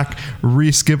back.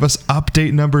 Reese, give us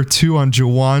update number 2 on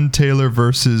Jawaan Taylor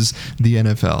versus the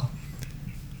NFL.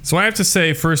 So I have to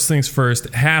say, first things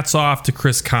first, hats off to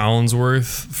Chris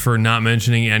Collinsworth for not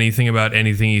mentioning anything about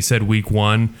anything he said week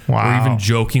 1, or even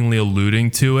jokingly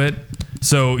alluding to it.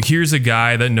 So here's a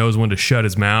guy that knows when to shut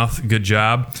his mouth. Good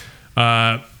job.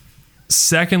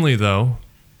 Secondly, though,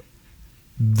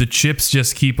 the chips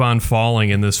just keep on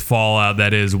falling in this fallout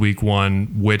that is week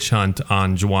 1 witch hunt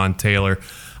on Jawaan Taylor.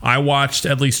 I watched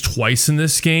at least twice in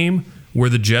this game where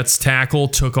the Jets tackle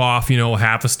took off,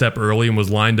 half a step early and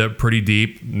was lined up pretty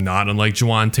deep, not unlike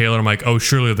Jawaan Taylor. I'm like, oh,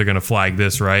 surely they're going to flag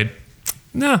this, right?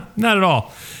 No, not at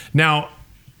all. Now,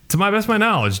 to my best of my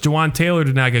knowledge, Jawaan Taylor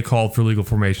did not get called for illegal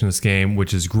formation in this game,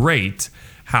 which is great.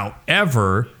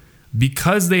 However,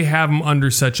 because they have him under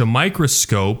such a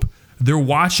microscope, they're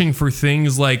watching for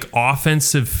things like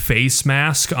offensive face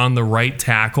mask on the right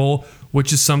tackle,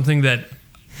 which is something that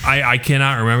I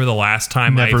cannot remember the last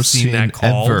time I've seen that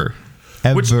called. Ever.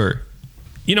 Which,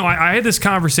 I had this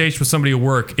conversation with somebody at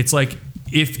work. It's like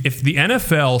if the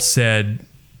NFL said,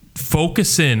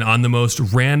 focus in on the most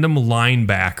random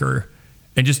linebacker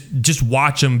and just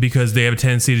watch them because they have a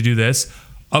tendency to do this,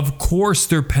 of course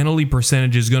their penalty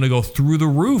percentage is going to go through the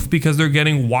roof because they're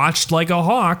getting watched like a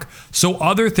hawk. So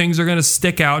other things are going to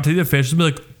stick out to the officials and be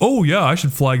like, oh, yeah, I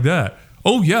should flag that.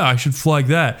 Oh, yeah, I should flag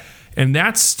that. And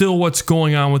that's still what's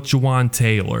going on with Jawaan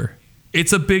Taylor.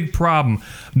 It's a big problem.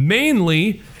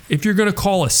 Mainly, if you're going to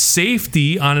call a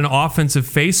safety on an offensive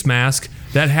face mask,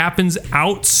 that happens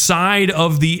outside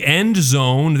of the end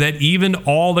zone, that even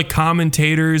all the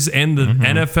commentators and the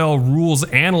NFL rules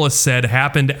analysts said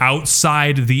happened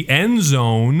outside the end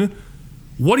zone.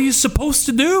 What are you supposed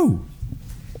to do?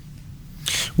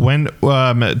 When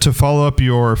to follow up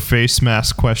your face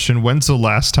mask question, when's the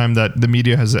last time that the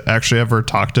media has actually ever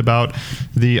talked about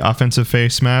the offensive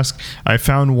face mask? I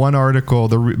found one article,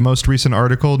 the most recent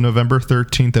article, November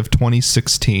 13th of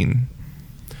 2016.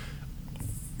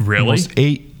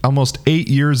 Really? Almost 8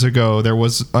 years ago, there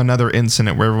was another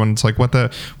incident where everyone's like, "What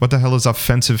the hell is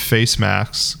offensive face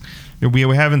masks?" We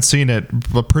haven't seen it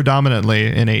predominantly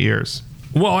in 8 years.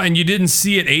 Well, and you didn't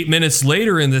see it 8 minutes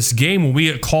later in this game when we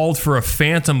get called for a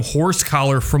phantom horse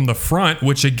collar from the front,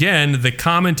 which again, the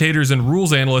commentators and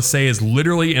rules analysts say is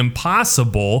literally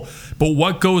impossible. But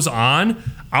what goes on?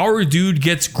 Our dude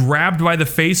gets grabbed by the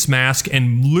face mask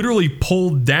and literally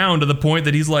pulled down to the point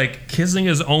that he's like kissing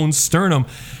his own sternum.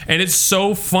 And it's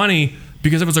so funny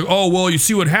because everyone's like, oh, well, you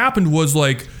see what happened was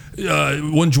like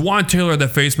when Juwan Taylor had that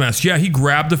face mask, yeah, he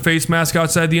grabbed the face mask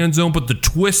outside the end zone, but the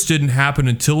twist didn't happen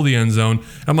until the end zone.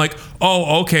 I'm like,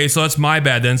 oh, okay, so that's my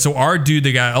bad then. So our dude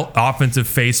that got offensive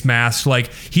face mask,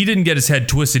 like, he didn't get his head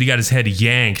twisted, he got his head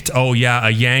yanked. Oh yeah, a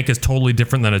yank is totally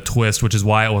different than a twist, which is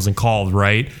why it wasn't called,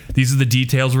 right? These are the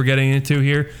details we're getting into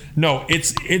here. No,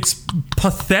 it's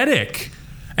pathetic.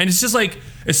 And it's just like,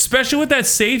 especially with that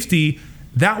safety,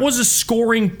 that was a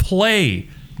scoring play.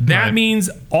 That means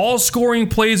all scoring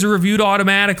plays are reviewed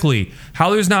automatically. How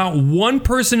there's not one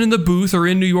person in the booth or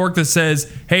in New York that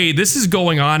says, hey, this is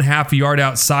going on half a yard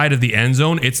outside of the end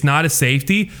zone. It's not a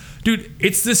safety. Dude,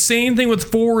 it's the same thing with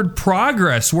forward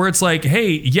progress where it's like,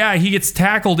 hey, yeah, he gets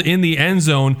tackled in the end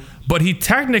zone, but he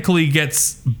technically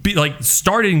gets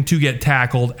starting to get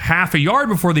tackled half a yard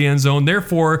before the end zone.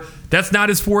 Therefore, that's not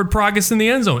his forward progress in the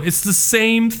end zone. It's the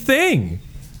same thing.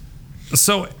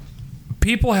 So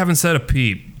people haven't said a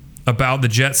peep about the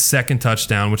Jets' second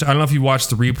touchdown, which I don't know if you watched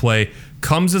the replay,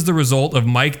 comes as the result of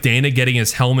Mike Dana getting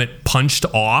his helmet punched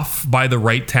off by the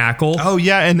right tackle. Oh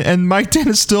yeah, and Mike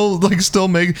Dana's still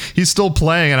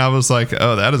playing, and I was like,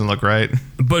 oh, that doesn't look right.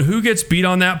 But who gets beat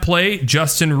on that play?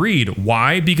 Justin Reed.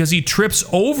 Why? Because he trips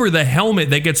over the helmet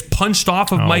that gets punched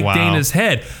off of Mike Dana's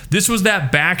head. This was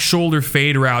that back shoulder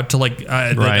fade route to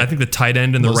I think the tight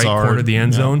end in the right corner of the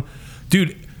end zone.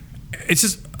 Dude, it's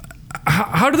just,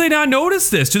 how do they not notice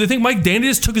this? Do they think Mike Dana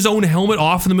just took his own helmet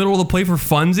off in the middle of the play for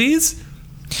funsies?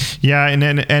 Yeah,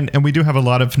 and we do have a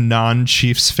lot of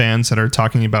non-Chiefs fans that are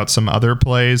talking about some other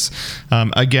plays.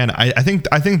 Again, I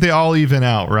think they all even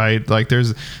out, right? Like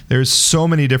there's so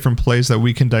many different plays that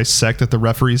we can dissect that the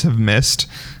referees have missed.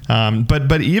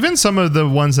 But even some of the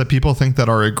ones that people think that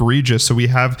are egregious. So we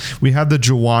have the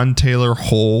Juwan Taylor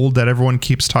hold that everyone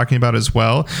keeps talking about as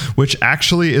well, which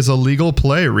actually is a legal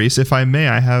play. Reese, if I may,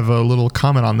 I have a little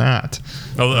comment on that.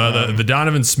 The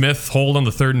Donovan Smith hold on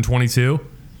the 3rd and 22.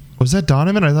 Was that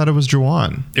Donovan? I thought it was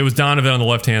Juwan. It was Donovan on the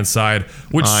left-hand side.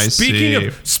 Which,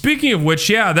 speaking of which,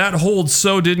 yeah, that hold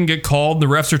didn't get called. The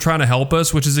refs are trying to help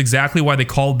us, which is exactly why they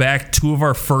called back 2 of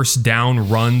our first down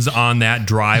runs on that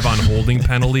drive on holding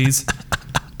penalties.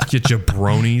 Get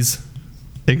jabronis.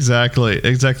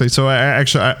 Exactly. So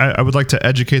I would like to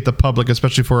educate the public,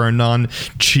 especially for our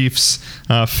non-Chiefs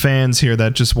fans here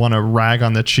that just want to rag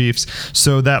on the Chiefs.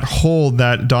 So that hold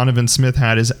that Donovan Smith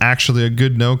had is actually a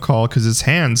good no call because his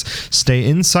hands stay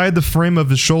inside the frame of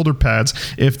his shoulder pads.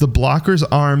 If the blocker's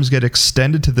arms get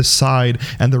extended to the side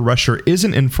and the rusher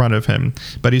isn't in front of him,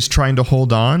 but he's trying to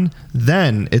hold on,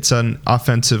 then it's an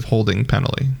offensive holding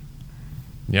penalty.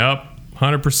 Yep,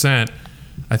 100%.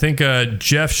 I think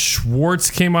Jeff Schwartz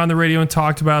came on the radio and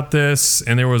talked about this,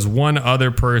 and there was one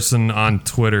other person on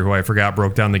Twitter who I forgot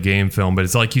broke down the game film, but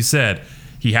it's like you said,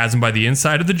 he has him by the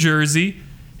inside of the jersey,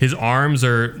 his arms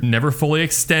are never fully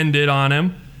extended on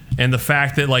him, and the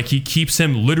fact that he keeps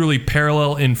him literally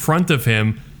parallel in front of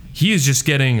him, he is just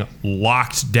getting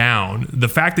locked down. The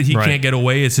fact that he can't get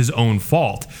away is his own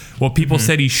fault. What people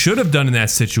said he should have done in that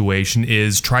situation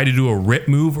is try to do a rip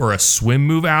move or a swim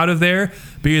move out of there,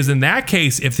 because in that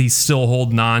case, if he's still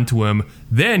holding on to him,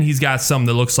 then he's got something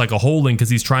that looks like a holding because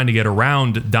he's trying to get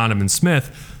around Donovan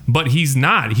Smith, but he's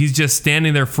not. He's just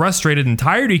standing there frustrated and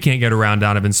tired he can't get around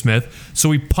Donovan Smith, so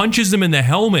he punches him in the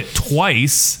helmet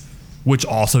twice, which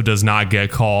also does not get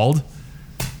called.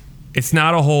 It's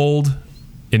not a hold.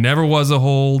 It never was a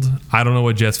hold. I don't know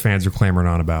what Jets fans are clamoring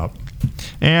on about.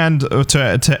 And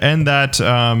to end that,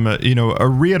 a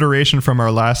reiteration from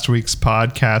our last week's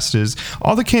podcast is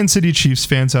all the Kansas City Chiefs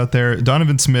fans out there,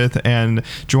 Donovan Smith and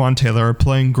Juwan Taylor are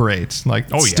playing great.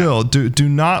 Do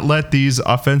not let these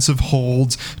offensive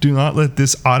holds, do not let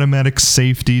this automatic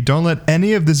safety, don't let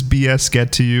any of this BS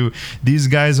get to you. These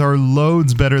guys are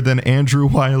loads better than Andrew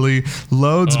Wiley,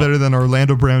 loads better than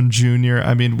Orlando Brown Jr.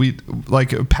 I mean,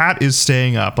 Pat is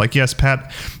staying up. Yes,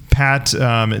 Pat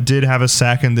did have a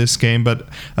sack in this game, but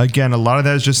again, a lot of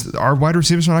that is just our wide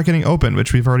receivers are not getting open,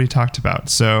 which we've already talked about.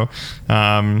 So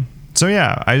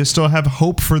yeah, I still have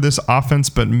hope for this offense,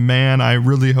 but man, I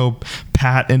really hope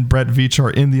Pat and Brett Veach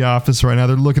are in the office right now.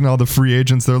 They're looking at all the free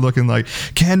agents. They're looking like,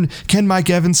 can Mike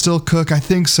Evans still cook? I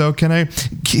think so. Can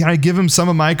I give him some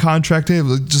of my contract? Hey,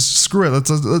 just screw it. Let's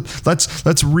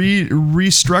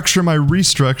restructure my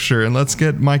restructure and let's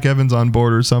get Mike Evans on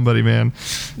board or somebody, man.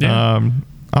 Yeah.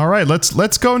 All right,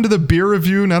 let's go into the beer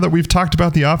review now that we've talked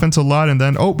about the offense a lot, and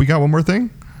then we got one more thing.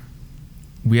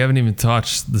 We haven't even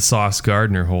touched the Sauce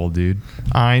Gardner hole, dude.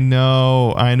 I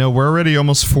know. We're already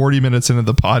almost 40 minutes into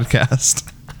the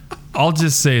podcast. I'll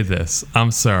just say this.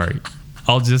 I'm sorry.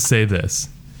 I'll just say this.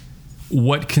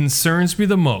 What concerns me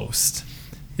the most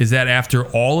is that after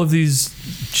all of these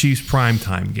Chiefs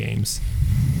primetime games,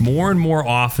 more and more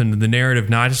often the narrative,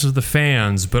 not just with the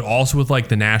fans, but also with like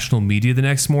the national media the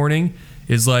next morning,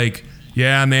 is like,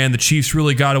 yeah, man, the Chiefs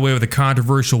really got away with a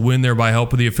controversial win there by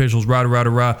help of the officials. Rah, rah, rah,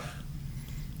 rah.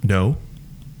 No.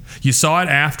 You saw it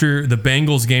after the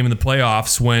Bengals game in the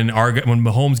playoffs when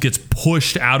Mahomes gets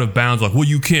pushed out of bounds. Like, well,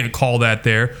 you can't call that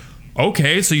there.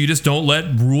 Okay, so you just don't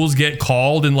let rules get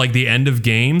called in like the end of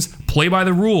games. Play by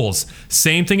the rules.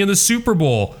 Same thing in the Super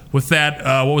Bowl with that,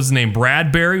 what was his name,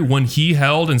 Bradbury, when he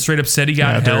held and straight up said he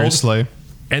got held. Darius Slay.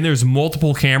 And there's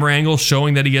multiple camera angles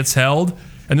showing that he gets held.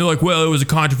 And they're like, well, it was a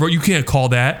controversy. You can't call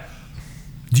that.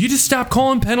 Do you just stop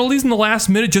calling penalties in the last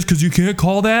minute just because you can't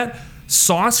call that?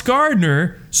 Sauce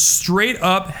Gardner straight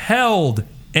up held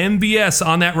MVS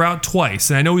on that route twice.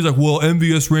 And I know he's like, well,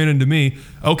 MVS ran into me.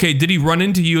 Okay, did he run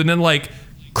into you and then like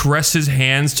caress his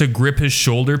hands to grip his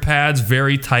shoulder pads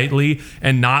very tightly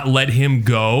and not let him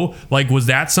go? Like, was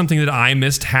that something that I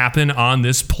missed happen on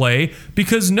this play?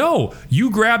 Because no, you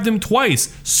grabbed him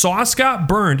twice. Sauce got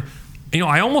burned. You know,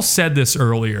 I almost said this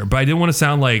earlier, but I didn't want to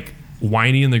sound like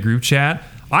whiny in the group chat.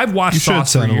 I've watched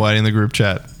Sauce. You should sound whiny in the group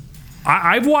chat.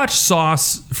 I've watched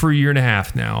Sauce for a year and a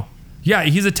half now. Yeah,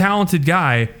 he's a talented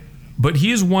guy, but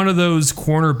he is one of those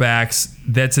cornerbacks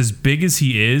that's as big as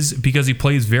he is because he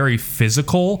plays very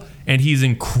physical and he's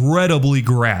incredibly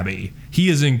grabby. He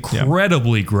is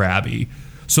incredibly grabby.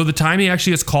 So the time he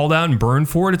actually gets called out and burned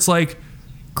for it, it's like,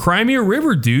 cry me a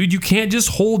river, dude. You can't just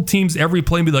hold teams every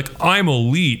play and be like, I'm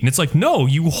elite. And it's like, no,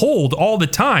 you hold all the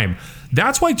time.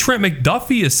 That's why Trent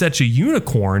McDuffie is such a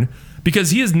unicorn,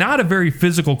 because he is not a very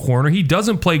physical corner. He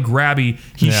doesn't play grabby.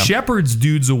 He shepherds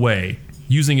dudes away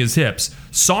using his hips.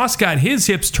 Sauce got his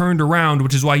hips turned around,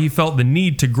 which is why he felt the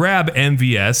need to grab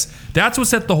MVS. That's what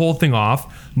set the whole thing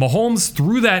off. Mahomes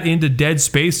threw that into dead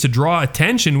space to draw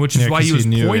attention, which is why he was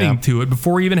pointing to it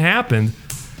before it even happened.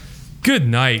 Good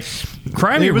night.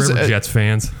 Cry me a river, Jets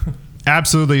fans.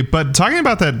 Absolutely. But talking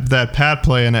about that Pat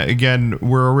play, and again,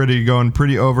 we're already going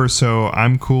pretty over, so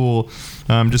I'm cool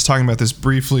just talking about this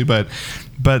briefly, but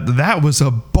that was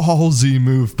a ballsy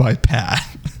move by Pat.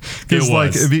 It was.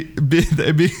 Like,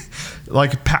 it'd be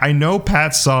like, I know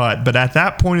Pat saw it, but at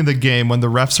that point in the game when the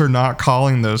refs are not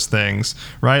calling those things,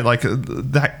 right? Like,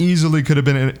 that easily could have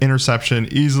been an interception,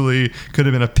 easily could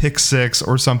have been a pick six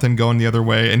or something going the other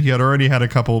way, and he had already had a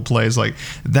couple of plays. Like,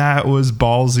 that was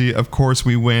ballsy. Of course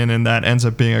we win, and that ends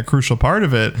up being a crucial part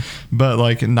of it, but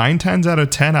like 9 times out of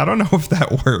 10, I don't know if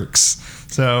that works.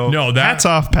 So no, hats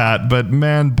off, Pat, but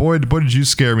man, boy did you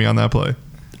scare me on that play.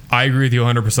 I agree with you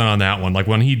 100% on that one. Like,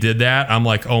 when he did that, I'm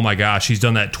like, oh my gosh, he's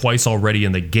done that twice already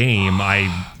in the game.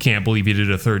 I can't believe he did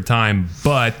it a third time.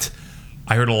 But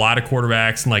I heard a lot of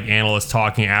quarterbacks and like analysts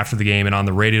talking after the game and on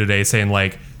the radio today saying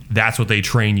like, that's what they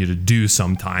train you to do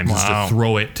sometimes, is to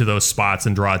throw it to those spots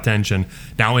and draw attention.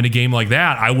 Now, in a game like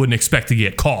that, I wouldn't expect to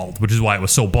get called, which is why it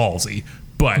was so ballsy.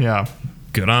 But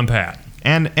good on Pat.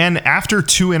 And after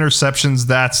 2 interceptions,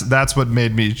 that's what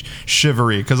made me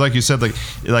shivery, because like you said,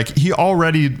 like he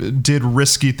already did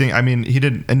risky thing. I mean, he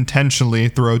didn't intentionally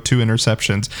throw 2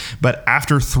 interceptions, but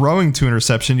after throwing 2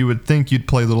 interceptions, you would think you'd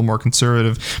play a little more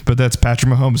conservative. But that's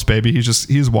Patrick Mahomes, baby.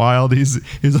 He's wild. He's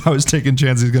always taking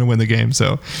chances. He's going to win the game.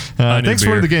 So thanks for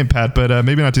winning the game, Pat. But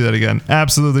maybe not do that again.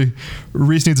 Absolutely,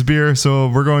 Reese needs a beer, so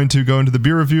we're going to go into the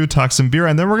beer review, talk some beer,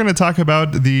 and then we're going to talk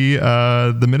about the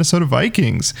Minnesota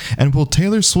Vikings, and we'll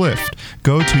Taylor Swift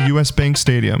go to US Bank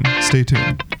Stadium. Stay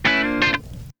tuned.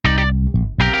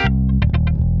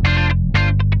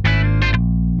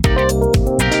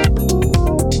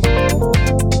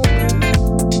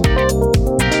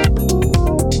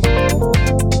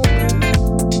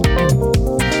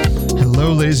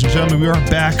 Hello, ladies and gentlemen. We are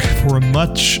back for a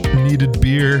much needed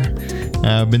beer.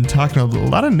 I've been talking a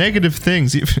lot of negative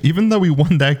things, even though we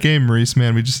won that game, Maurice.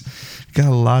 Man, we just got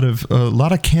a lot of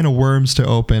can of worms to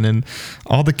open, and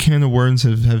all the can of worms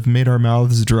have made our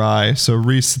mouths dry. So,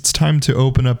 Reese, it's time to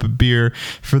open up a beer.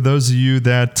 For those of you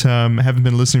that haven't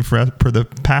been listening for the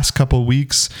past couple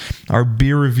weeks, our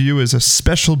beer review is a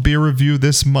special beer review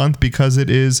this month because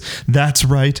it is, that's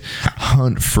right,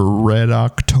 Hunt for Red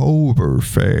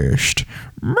Oktoberfest.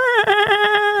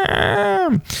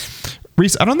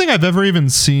 Reese, I don't think I've ever even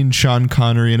seen Sean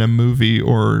Connery in a movie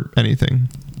or anything.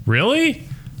 Really?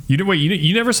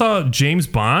 You never saw James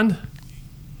Bond?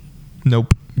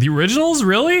 Nope. The originals?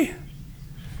 Really?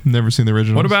 Never seen the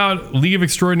originals. What about League of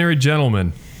Extraordinary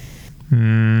Gentlemen?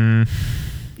 You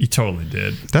totally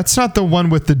did. That's not the one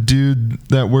with the dude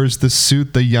that wears the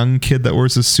suit, the young kid that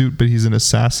wears the suit, but he's an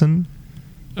assassin?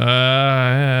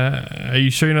 Are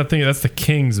you sure you're not thinking? That's the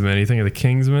Kingsman. You think of the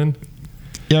Kingsman?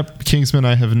 Yep, Kingsman.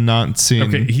 I have not seen.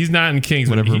 Okay, he's not in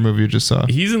Kingsman. Whatever movie you just saw.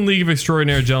 He's in League of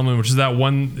Extraordinary Gentlemen, which is that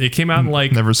one. It came out in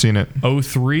like Never seen it.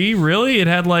 03. Really? It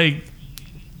had like.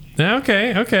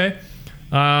 Okay.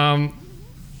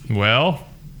 Well,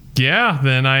 yeah.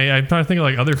 Then I'm trying to think of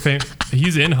like other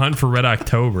he's in Hunt for Red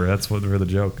October. That's where the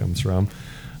joke comes from.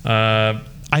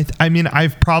 I mean,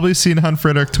 I've probably seen Hunt for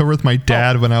Red October with my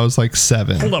dad when I was like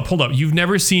 7. Hold up. You've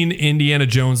never seen Indiana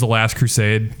Jones: The Last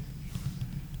Crusade?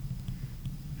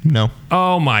 No.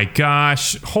 Oh my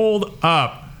gosh. Hold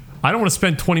up. I don't want to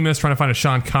spend 20 minutes trying to find a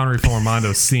Sean Connery from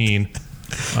Armando scene.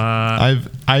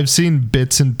 I've seen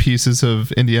bits and pieces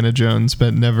of Indiana Jones,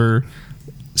 but never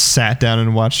sat down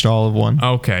and watched all of one.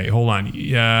 Okay, hold on.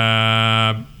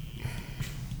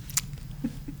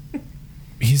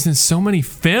 He's in so many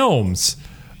films.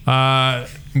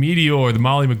 Meteor, the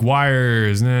Molly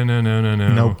Maguires. No.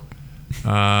 Nope.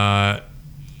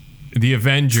 The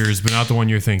Avengers, but not the one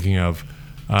you're thinking of.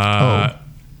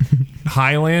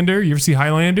 Highlander. You ever see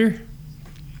Highlander?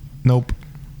 Nope.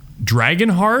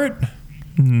 Dragonheart?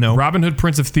 No. Robin Hood,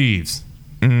 Prince of Thieves.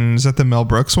 Is that the Mel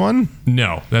Brooks one?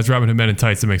 No, that's Robin Hood Men in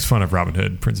Tights that makes fun of Robin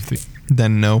Hood, Prince of Thieves.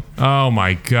 Then no. Oh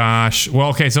my gosh. Well,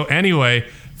 okay, so anyway,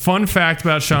 fun fact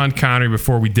about Sean Connery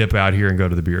before we dip out here and go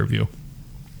to the beer review.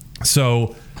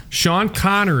 So, Sean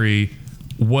Connery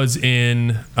was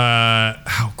in, I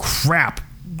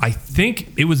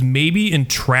think it was maybe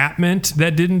Entrapment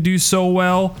that didn't do so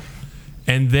well.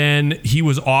 And then he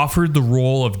was offered the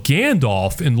role of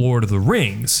Gandalf in Lord of the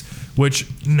Rings, which...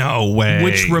 No way.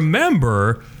 Which,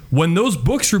 remember, when those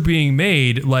books were being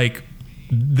made, like...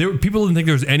 people didn't think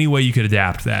there was any way you could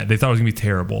adapt that. They thought it was going to be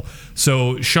terrible.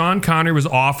 So Sean Connery was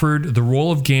offered the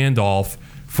role of Gandalf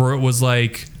for it was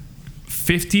like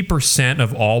 50%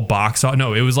 of all box office.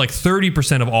 No, it was like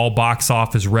 30% of all box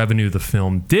office revenue the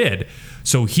film did.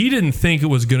 So he didn't think it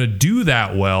was going to do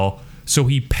that well. So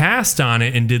he passed on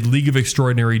it and did League of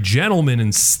Extraordinary Gentlemen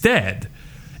instead.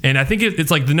 And I think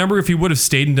it's like the number, if he would have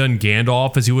stayed and done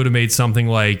Gandalf, is he would have made something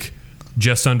like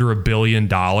just under $1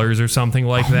 billion or something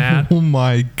like that. Oh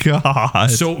my God.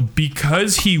 So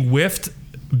because he whiffed,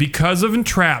 because of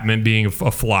Entrapment being a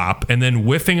flop, and then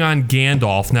whiffing on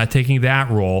Gandalf, not taking that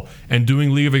role, and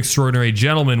doing League of Extraordinary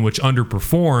Gentlemen, which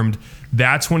underperformed,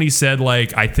 that's when he said,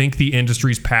 like, I think the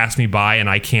industry's passed me by and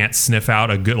I can't sniff out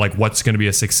a good, like, what's going to be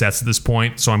a success at this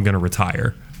point, so I'm going to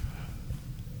retire.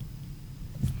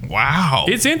 Wow.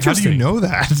 It's interesting. How do you know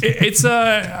that? It's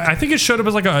I think it showed up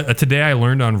as like a Today I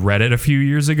Learned on Reddit a few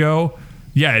years ago.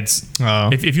 Yeah, it's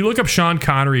if you look up Sean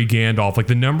Connery Gandalf, like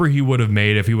the number he would have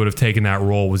made if he would have taken that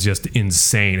role was just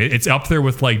insane. It's up there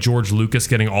with like George Lucas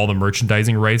getting all the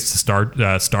merchandising rights to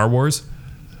Star Wars.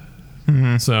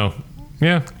 Mm-hmm. So,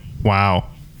 yeah. Wow.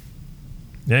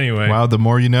 Anyway. Wow, the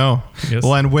more you know. Yes.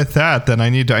 Well, and with that, then I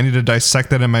need to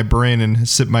dissect that in my brain and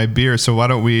sip my beer. So why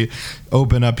don't we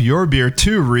open up your beer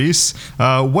too, Reese?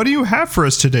 What do you have for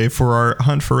us today for our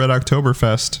Hunt for Red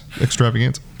Oktoberfest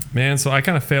extravaganza? Man, so I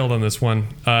kind of failed on this one.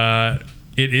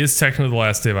 It is technically the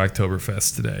last day of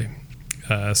Oktoberfest today.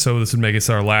 So this would make us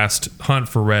our last Hunt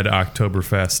for Red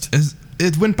Oktoberfest.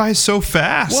 It went by so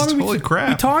fast. Well, I mean, holy crap.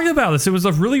 We talked about this. It was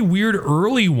a really weird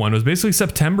early one. It was basically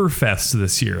Septemberfest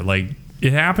this year. Like,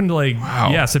 it happened like,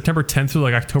 September 10th through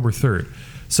like October 3rd.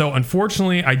 So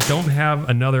unfortunately, I don't have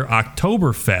another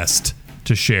Oktoberfest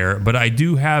to share, but I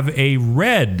do have a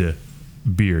red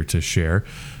beer to share.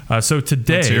 So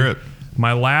today, let's hear it.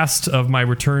 My last of my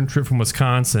return trip from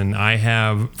Wisconsin, I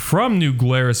have from New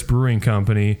Glarus Brewing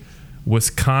Company,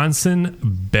 Wisconsin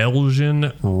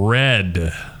Belgian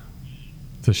Red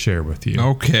to share with you.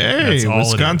 Okay,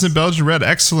 Wisconsin Belgian Red,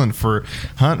 excellent for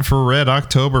Hunt for Red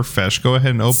Oktoberfest. Go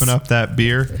ahead and open up that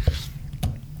beer.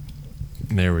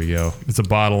 There we go. It's a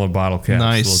bottle and bottle cap.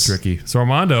 Nice. It's a little tricky. So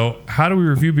Armando, how do we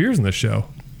review beers in this show?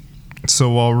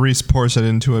 So while Reese pours it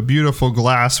into a beautiful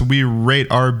glass, we rate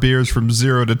our beers from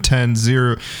 0 to 10,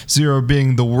 0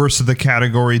 being the worst of the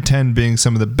category, 10 being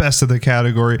some of the best of the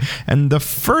category. And the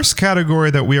first category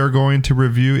that we are going to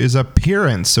review is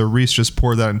appearance. So Reese just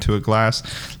poured that into a glass.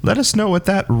 Let us know what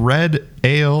that red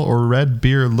ale or red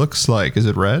beer looks like. Is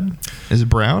it red? Is it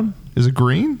brown? Is it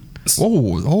green?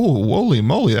 Oh, holy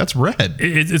moly, that's red.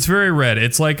 It's very red.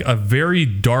 It's like a very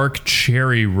dark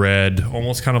cherry red,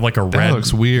 almost kind of like a red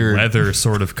looks weird. Leather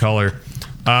sort of color.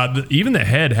 Even the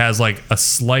head has like a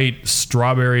slight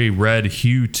strawberry red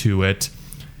hue to it.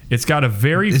 It's got a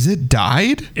very... Is it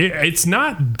dyed? It's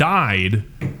not dyed.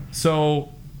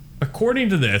 So, according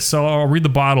to this, so I'll read the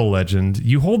bottle legend.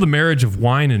 You hold the marriage of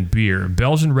wine and beer.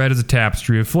 Belgian red is a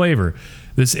tapestry of flavor.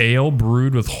 This ale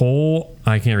brewed with whole,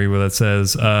 I can't read what that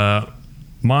says,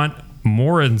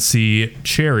 Morency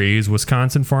cherries,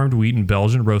 Wisconsin farmed wheat, and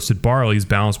Belgian roasted barleys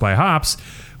balanced by hops.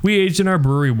 We aged in our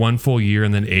brewery 1 full year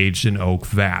and then aged in oak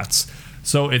vats.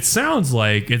 So it sounds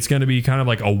like it's going to be kind of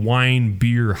like a wine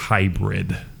beer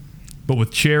hybrid, but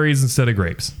with cherries instead of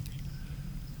grapes.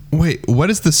 Wait, what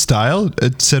is the style?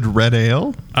 It said red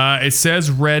ale? It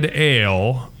says red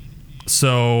ale.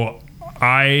 So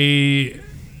my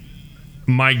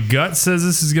gut says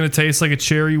this is going to taste like a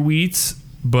cherry wheat,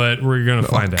 but we're going to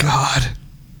find out. God.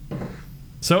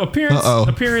 So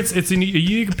appearance, it's a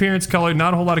unique appearance, color,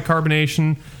 not a whole lot of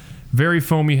carbonation, very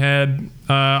foamy head.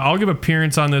 I'll give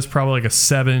appearance on this probably like a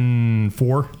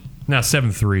 7.4. No,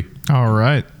 7.3. All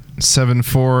right.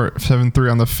 7.4,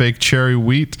 7.3 on the fake cherry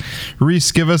wheat.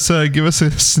 Reese, give us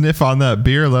a sniff on that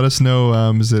beer. Let us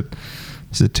know. Does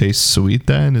it taste sweet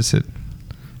then?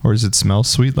 Or does it smell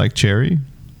sweet like cherry?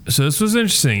 So this was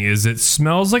interesting. Is it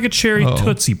smells like a cherry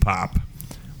Tootsie Pop,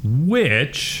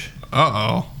 which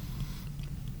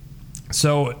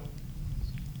So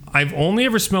I've only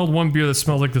ever smelled one beer that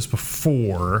smelled like this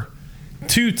before.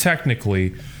 Two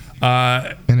technically.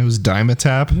 And it was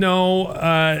Dimetapp?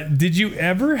 No. Did you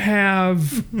ever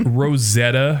have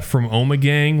Rosetta from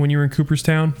Omegang when you were in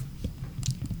Cooperstown?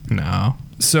 No.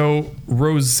 So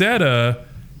Rosetta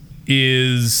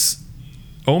is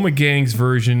Omegang's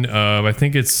version of, I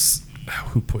think it's,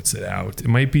 who puts it out? It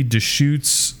might be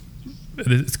Deschutes.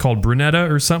 It's called Brunetta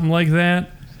or something like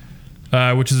that,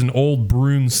 which is an old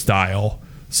Brune style.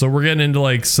 So we're getting into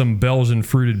like some Belgian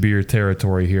fruited beer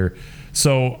territory here.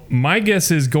 So my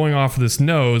guess is going off of this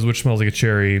nose, which smells like a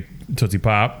cherry Tootsie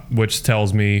Pop, which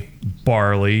tells me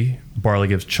barley. Barley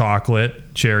gives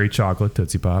chocolate, cherry chocolate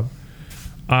Tootsie Pop.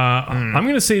 I'm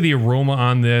going to say the aroma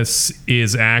on this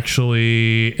is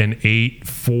actually an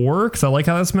 8.4 because I like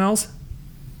how that smells.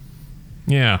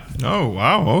 Yeah. Oh,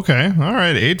 wow. Okay. All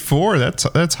right.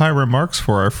 8.4. That's high remarks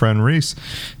for our friend Reese.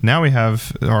 Now we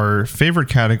have our favorite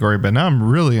category, but now I'm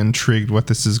really intrigued what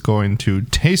this is going to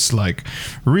taste like.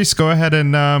 Reese, go ahead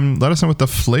and let us know what the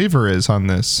flavor is on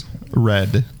this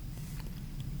red.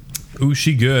 Ooh,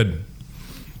 she good.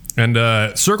 And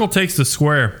Circle takes the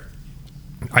square.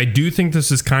 I do think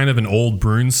this is kind of an old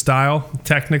Brune style,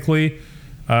 technically.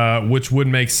 Which would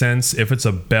make sense if it's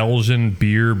a Belgian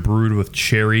beer brewed with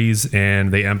cherries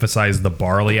and they emphasize the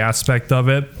barley aspect of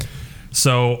it.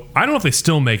 So I don't know if they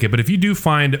still make it, but if you do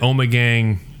find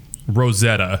Omegang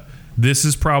Rosetta, this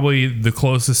is probably the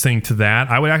closest thing to that.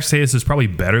 I would actually say this is probably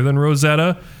better than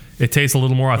Rosetta. It tastes a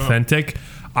little more authentic.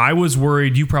 I was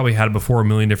worried, you probably had it before a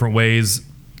million different ways,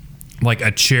 like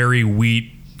a cherry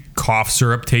wheat cough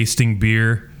syrup tasting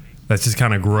beer. That's just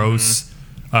kind of gross.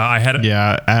 I had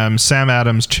Sam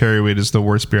Adams cherry wheat is the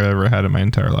worst beer I've ever had in my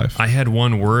entire life. I had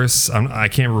one worse. I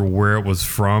can't remember where it was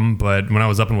from, but when I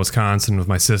was up in Wisconsin with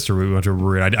my sister, we went to a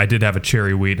brewery. I did have a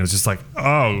cherry wheat, and it was just like,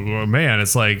 oh man,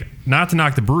 it's like, not to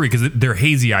knock the brewery because their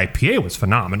hazy IPA was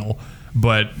phenomenal,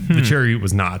 but the cherry wheat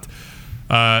was not.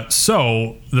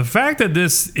 So the fact that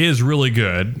this is really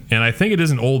good, and I think it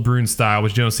is an old Brune style,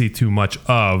 which you don't see too much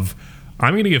of,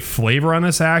 I'm going to give flavor on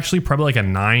this actually probably like a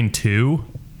 9.2.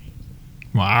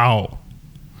 Wow.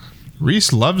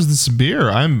 Reese loves this beer.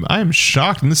 I'm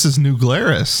shocked, and this is New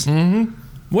Glarus. Mm-hmm.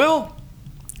 Well,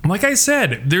 like I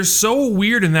said, they're so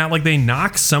weird in that like they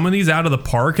knock some of these out of the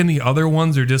park, and the other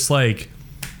ones are just like,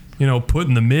 put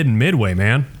in the mid and midway,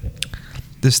 man.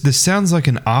 This sounds like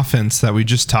an offense that we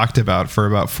just talked about for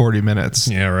about 40 minutes.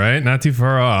 Yeah, right? Not too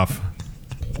far off.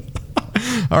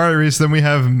 All right, Reese, then we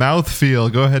have mouthfeel.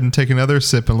 Go ahead and take another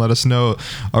sip and let us know.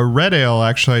 A red ale,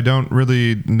 actually, I don't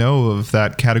really know of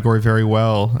that category very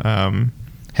well.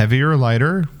 Heavier,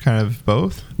 lighter, kind of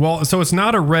both? Well, so it's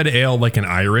not a red ale like an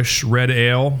Irish red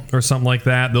ale or something like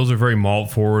that. Those are very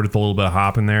malt forward with a little bit of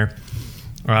hop in there.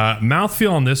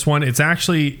 Mouthfeel on this one, it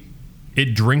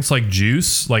drinks like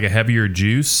juice, like a heavier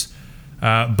juice.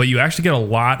 But you actually get a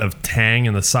lot of tang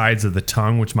in the sides of the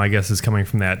tongue, which my guess is coming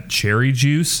from that cherry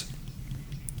juice.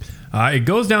 It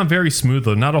goes down very smooth,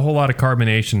 though. Not a whole lot of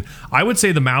carbonation. I would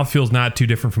say the mouthfeel is not too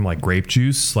different from like grape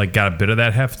juice. Like got a bit of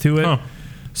that heft to it. Oh.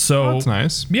 So that's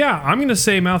nice. Yeah, I'm gonna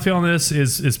say mouthfeel on this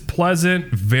is pleasant,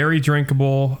 very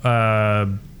drinkable.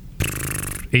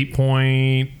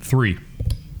 8.3.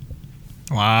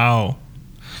 Wow.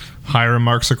 High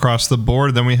remarks across the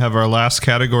board. Then we have our last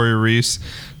category, Reese.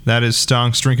 That is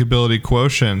Stonk's drinkability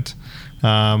quotient.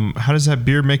 How does that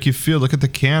beer make you feel? Look at the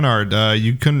can art.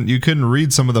 You couldn't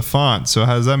read some of the font. So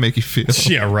how does that make you feel?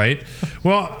 Yeah, right.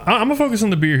 Well, I'm gonna focus on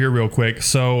the beer here real quick.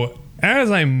 So as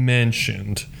I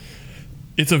mentioned,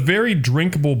 it's a very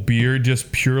drinkable beer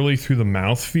just purely through the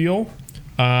mouthfeel.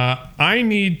 I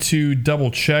need to double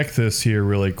check this here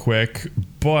really quick,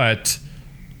 but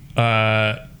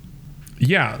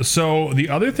Yeah, so the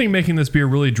other thing making this beer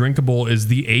really drinkable is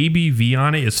the ABV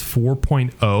on it is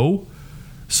 4.0.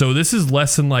 So this is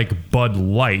less than like Bud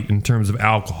Light in terms of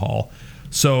alcohol.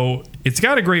 So it's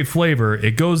got a great flavor.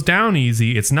 It goes down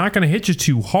easy. It's not going to hit you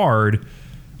too hard.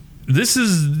 This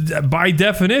is, by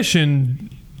definition,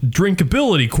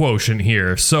 drinkability quotient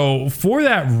here. So for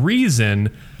that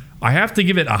reason, I have to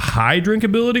give it a high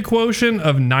drinkability quotient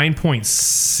of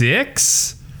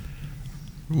 9.6.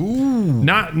 Ooh.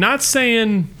 Not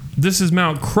saying this is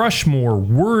Mount Crushmore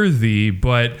worthy,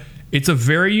 but it's a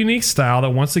very unique style that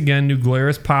once again New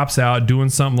Glarus pops out doing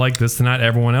something like this that not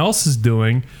everyone else is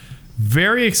doing.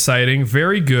 Very exciting,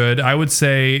 very good. I would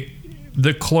say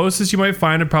the closest you might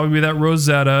find would probably be that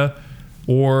Rosetta,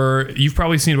 or you've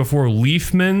probably seen it before,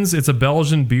 Leafman's. It's a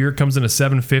Belgian beer, comes in a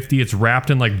 750. It's wrapped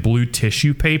in like blue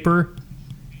tissue paper.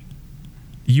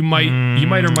 You might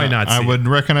or might not see I would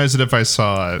recognize it if I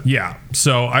saw it. Yeah.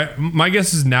 So my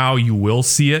guess is now you will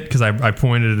see it because I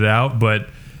pointed it out. But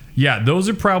yeah, those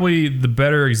are probably the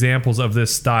better examples of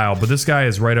this style. But this guy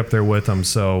is right up there with them.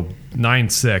 So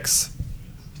 9.6.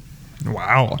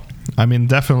 Wow. I mean,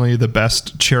 definitely the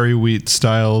best cherry wheat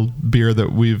style beer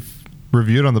that we've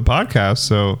reviewed on the podcast.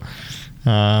 So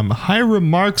high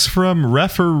remarks from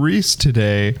Referees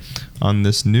today on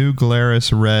this New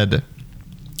Glarus Red.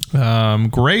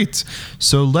 Great.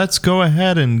 So let's go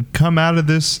ahead and come out of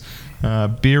this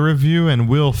beer review, and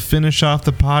we'll finish off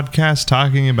the podcast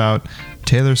talking about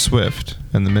Taylor Swift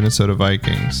and the Minnesota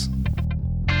Vikings.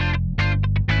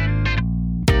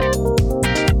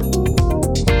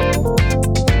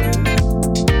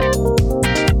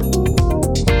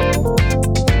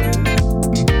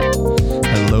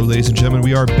 Ladies and gentlemen,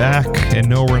 we are back, and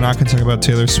no, we're not going to talk about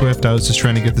Taylor Swift. I was just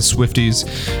trying to get the Swifties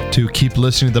to keep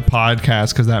listening to the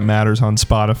podcast because that matters on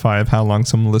Spotify of how long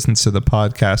someone listens to the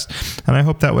podcast, and I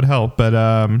hope that would help. But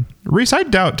Reese, I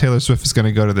doubt Taylor Swift is going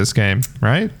to go to this game,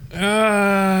 right?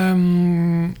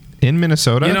 In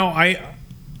Minnesota, You know,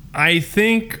 I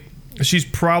think she's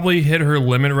probably hit her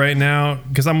limit right now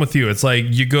because I'm with you. It's like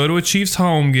you go to a Chiefs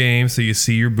home game, so you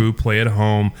see your boo play at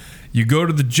home. You go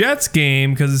to the Jets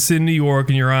game because it's in New York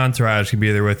and your entourage can be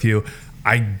there with you.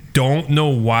 I don't know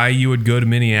why you would go to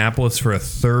Minneapolis for a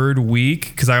third week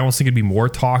because I almost think it'd be more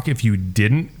talk if you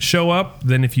didn't show up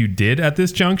than if you did at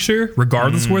this juncture,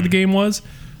 regardless where the game was.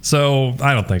 So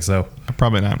I don't think so.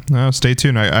 Probably not. No, stay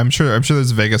tuned. I'm sure there's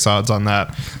Vegas odds on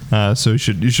that. So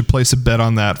you should place a bet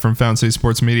on that from Fountain City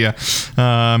Sports Media,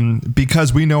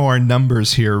 because we know our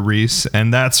numbers here, Reese,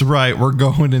 and that's right. We're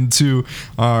going into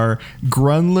our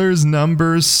Grundler's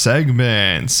numbers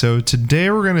segment. So today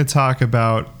we're going to talk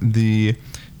about the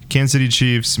Kansas City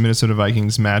Chiefs Minnesota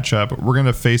Vikings matchup. We're going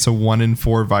to face a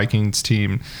 1-4 Vikings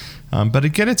team. But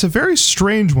again, it's a very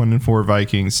strange 1-4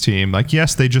 Vikings team. Like,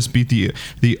 yes, they just beat the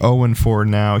 0-4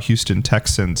 now Houston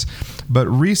Texans. But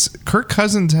Reese, Kirk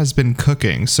Cousins has been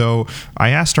cooking. So I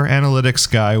asked our analytics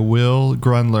guy, Will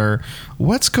Grundler,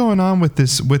 what's going on with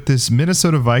this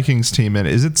Minnesota Vikings team, and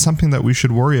is it something that we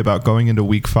should worry about going into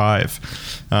Week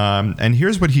 5? And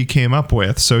here's what he came up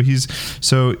with. So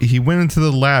he went into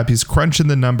the lab, he's crunching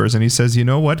the numbers, and he says, you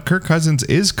know what, Kirk Cousins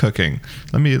is cooking.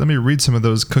 Let me read some of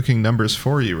those cooking numbers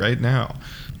for you right now.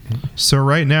 So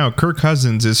right now, Kirk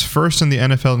Cousins is first in the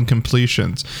NFL in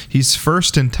completions. He's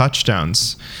first in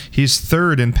touchdowns. He's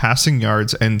third in passing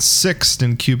yards and sixth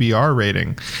in QBR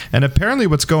rating. And apparently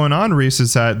what's going on, Reese,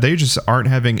 is that they just aren't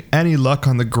having any luck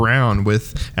on the ground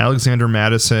with Alexander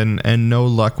Mattison and no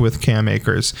luck with Cam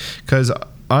Akers. Because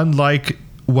unlike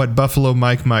what Buffalo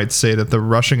Mike might say, that the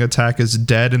rushing attack is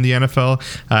dead in the NFL,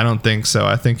 I don't think so.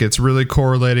 I think it's really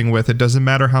correlating with, it doesn't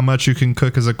matter how much you can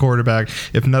cook as a quarterback.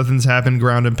 If nothing's happened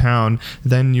ground and pound,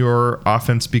 then your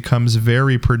offense becomes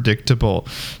very predictable.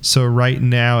 So right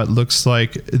now it looks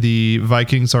like the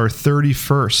Vikings are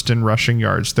 31st in rushing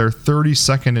yards. They're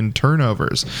 32nd in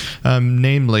turnovers,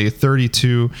 namely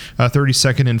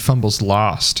 32nd in fumbles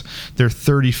lost. They're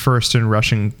 31st in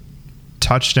rushing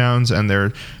touchdowns, and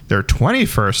they're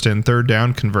 21st in third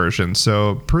down conversion.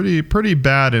 So pretty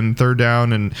bad in third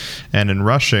down and in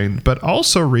rushing. But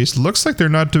also, Reese, looks like they're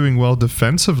not doing well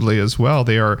defensively as well.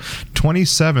 They are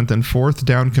 27th in fourth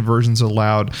down conversions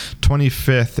allowed,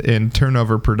 25th in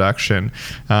turnover production.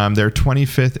 They're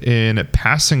 25th in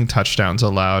passing touchdowns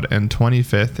allowed, and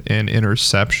 25th in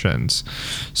interceptions.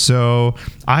 So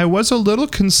I was a little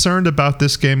concerned about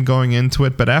this game going into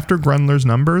it, but after Grundler's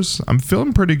numbers, I'm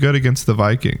feeling pretty good against the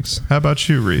Vikings. How about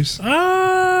you, Reese?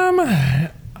 I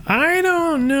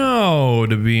don't know,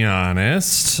 to be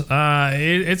honest.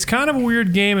 It's kind of a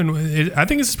weird game, and I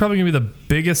think this is probably going to be the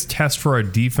biggest test for our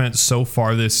defense so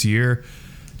far this year,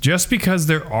 just because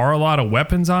there are a lot of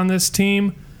weapons on this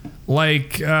team.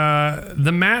 Like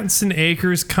the Mattison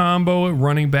Akers combo at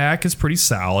running back is pretty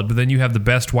solid, but then you have the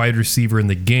best wide receiver in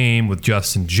the game with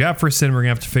Justin Jefferson. We're gonna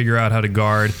have to figure out how to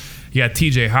guard. You got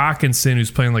TJ Hawkinson,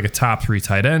 who's playing like a top 3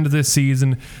 tight end this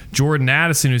season. Jordan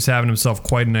Addison, who's having himself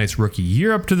quite a nice rookie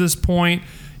year up to this point.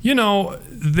 You know,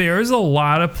 there's a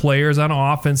lot of players on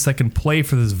offense that can play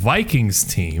for this Vikings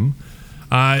team.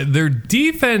 Their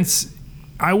defense,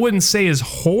 I wouldn't say is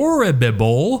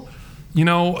horrible. You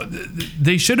know,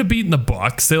 they should have beaten the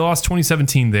Bucs. They lost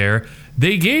 2017 there.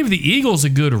 They gave the Eagles a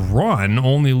good run,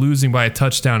 only losing by a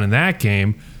touchdown in that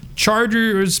game.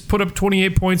 Chargers put up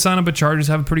 28 points on them, but Chargers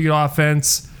have a pretty good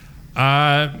offense.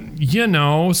 You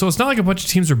know, so it's not like a bunch of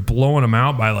teams are blowing them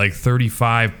out by like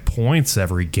 35 points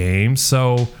every game.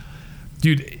 So,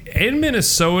 dude, in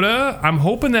Minnesota, I'm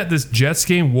hoping that this Jets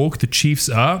game woke the Chiefs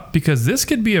up, because this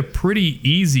could be a pretty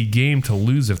easy game to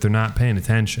lose if they're not paying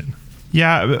attention.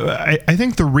 Yeah, I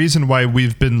think the reason why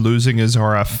we've been losing is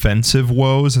our offensive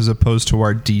woes as opposed to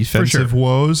our defensive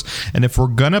woes. And if we're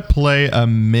going to play a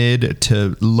mid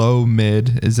to low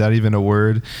mid, is that even a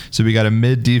word? So we got a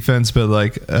mid defense, but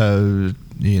like a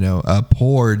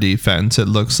poor defense, it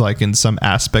looks like, in some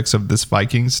aspects of this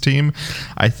Vikings team.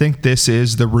 I think this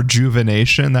is the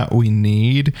rejuvenation that we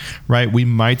need, right? We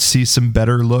might see some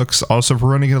better looks. Also, if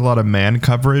we're running a lot of man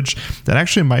coverage, that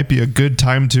actually might be a good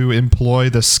time to employ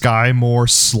the Sky Moore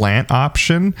slant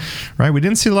option, right? We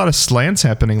didn't see a lot of slants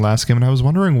happening last game, and I was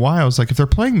wondering why. I was like, if they're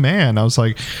playing man, I was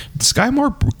like, Sky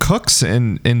Moore cooks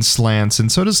in slants,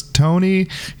 and so does Tony,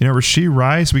 Rashee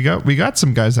Rice. We got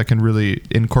some guys that can really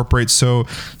incorporate. So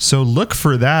look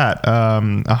for that.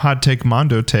 A hot take,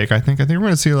 Mondo take. I think we're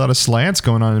going to see a lot of slants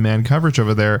going on in man coverage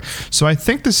over there. So I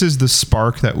think this is the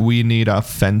spark that we need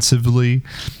offensively.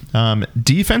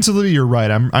 Defensively, you're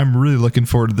right. I'm really looking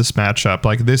forward to this matchup.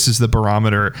 Like, this is the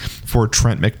barometer for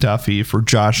Trent McDuffie, for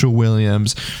Joshua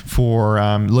Williams, for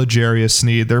L'Jarius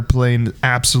Sneed. They're playing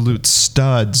absolute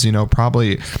studs.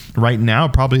 Probably right now,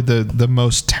 the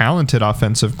most talented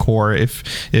offensive core.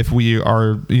 If we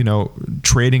are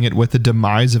trading it with the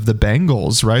demise of the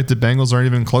Bengals, right? The Bengals aren't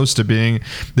even close to being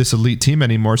this elite team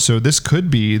anymore. So this could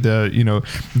be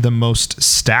the most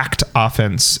stacked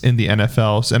offense in the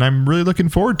NFL, and I'm really looking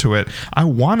forward to it. I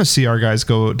want to see our guys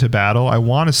go to battle. I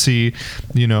want to see,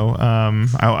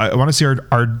 I want to see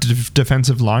our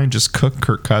defensive line just cook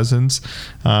Kirk Cousins.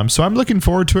 So I'm looking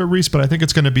forward to it, Reese. But I think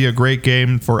it's going to be a great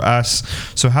game for us.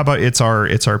 So how about it's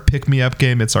our pick me up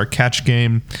game? It's our catch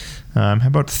game. How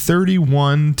about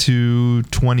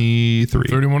 31-23?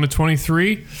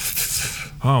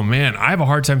 31-23. Oh, man, I have a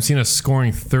hard time seeing us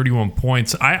scoring 31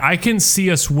 points. I can see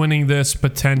us winning this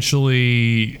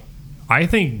potentially. I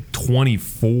think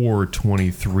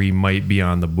 24-23 might be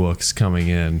on the books coming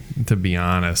in, to be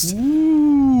honest.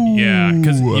 Ooh. Yeah,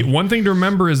 because one thing to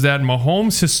remember is that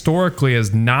Mahomes historically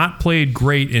has not played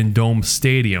great in dome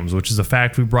stadiums, which is a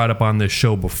fact we brought up on this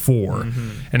show before. Mm-hmm.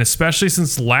 And especially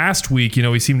since last week, he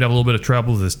seemed to have a little bit of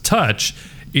trouble with his touch.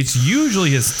 It's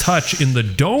usually his touch in the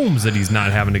domes that he's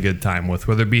not having a good time with,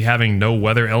 whether it be having no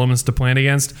weather elements to plant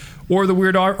against or the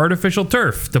weird artificial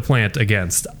turf to plant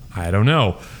against. I don't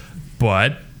know.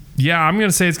 But, yeah, I'm going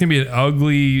to say it's going to be an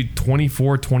ugly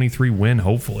 24-23 win,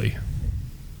 hopefully.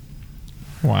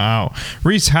 Wow.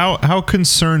 Reese, how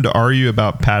concerned are you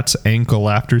about Pat's ankle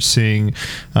after seeing 2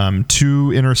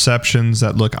 interceptions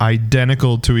that look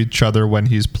identical to each other when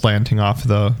he's planting off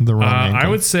the wrong ankle? I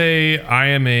would say I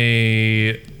am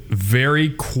a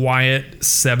very quiet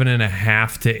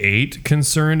 7.5 to 8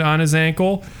 concerned on his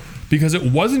ankle, because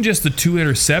it wasn't just the 2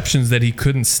 interceptions that he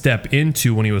couldn't step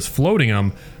into when he was floating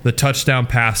them. The touchdown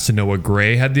pass to Noah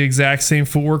Gray had the exact same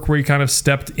footwork where he kind of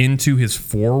stepped into his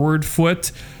forward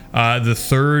foot. The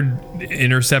third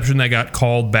interception that got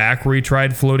called back where he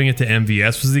tried floating it to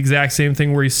MVS was the exact same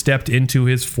thing where he stepped into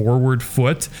his forward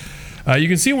foot. You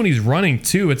can see when he's running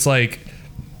too, it's like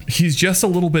he's just a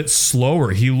little bit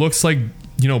slower. He looks like,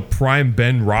 prime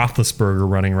Ben Roethlisberger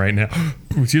running right now.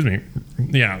 Excuse me.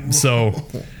 Yeah, so...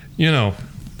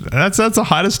 that's the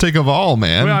hottest take of all,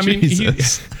 man. Well, I mean, he's a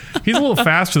little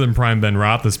faster than prime Ben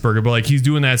Roethlisberger, but like he's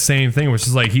doing that same thing, which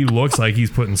is like he looks like he's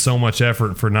putting so much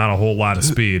effort for not a whole lot of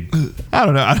speed. I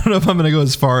don't know if I'm gonna go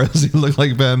as far as he looked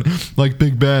like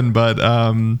Big Ben, but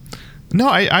no,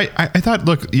 I thought,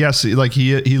 look, yes, like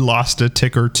he lost a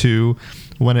tick or two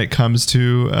when it comes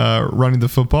to running the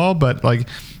football, but like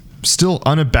still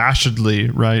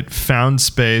unabashedly, right, found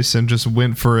space and just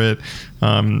went for it,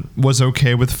 was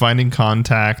okay with finding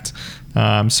contact.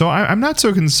 So I'm not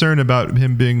so concerned about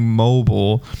him being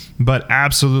mobile, but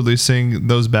absolutely seeing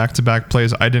those back-to-back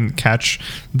plays. I didn't catch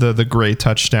the Gray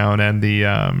touchdown and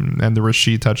the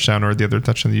Rashid touchdown, or the other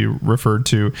touchdown that you referred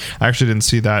to. I actually didn't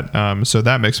see that. So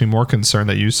that makes me more concerned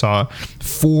that you saw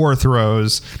 4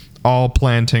 throws all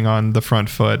planting on the front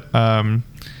foot.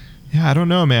 Yeah, I don't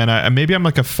know, man. Maybe I'm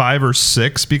like a 5 or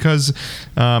 6, because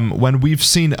when we've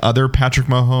seen other Patrick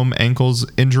Mahomes ankles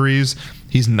injuries,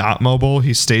 he's not mobile.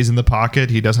 He stays in the pocket.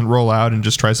 He doesn't roll out and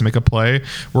just tries to make a play.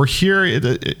 Where here,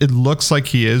 it looks like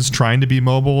he is trying to be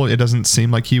mobile. It doesn't seem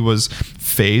like he was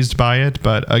phased by it.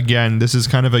 But again, this is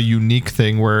kind of a unique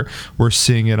thing where we're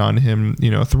seeing it on him,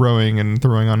 throwing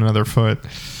on another foot.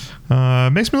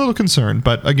 Makes me a little concerned,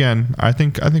 but again, I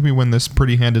think we win this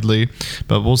pretty handedly,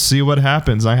 but we'll see what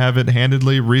happens. I have it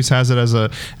handedly. Reese has it as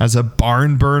a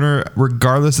barn burner.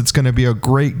 Regardless, it's going to be a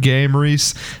great game,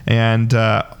 Reese, and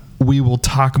we will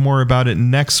talk more about it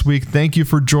next week. Thank you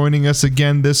for joining us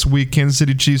again this week, Kansas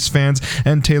City Chiefs fans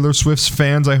and Taylor Swift's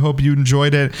fans. I hope you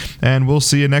enjoyed it, and we'll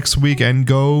see you next week, and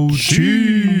go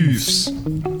Chiefs!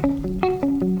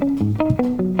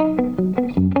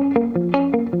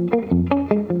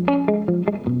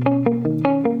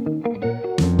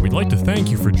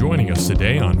 Thank you for joining us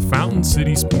today on Fountain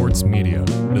City Sports Media.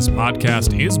 This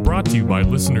podcast is brought to you by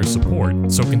listener support,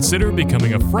 so consider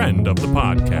becoming a friend of the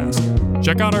podcast.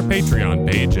 Check out our Patreon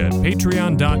page at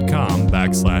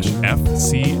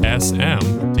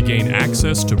patreon.com/FCSM to gain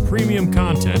access to premium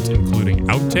content, including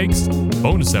outtakes,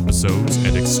 bonus episodes,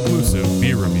 and exclusive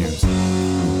beer reviews.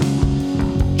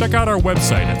 Check out our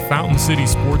website at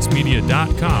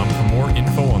FountainCitySportsMedia.com for more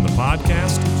info on the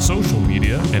podcast, social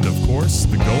media, and of course,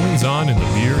 the goings-on in the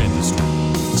beer industry.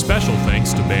 Special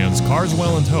thanks to bands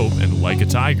Carswell and Hope and Like a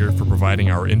Tiger for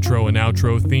providing our intro and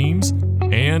outro themes.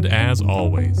 And as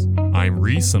always, I'm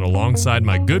Reese, and alongside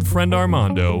my good friend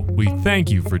Armando, we thank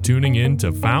you for tuning in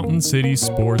to Fountain City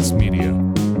Sports Media.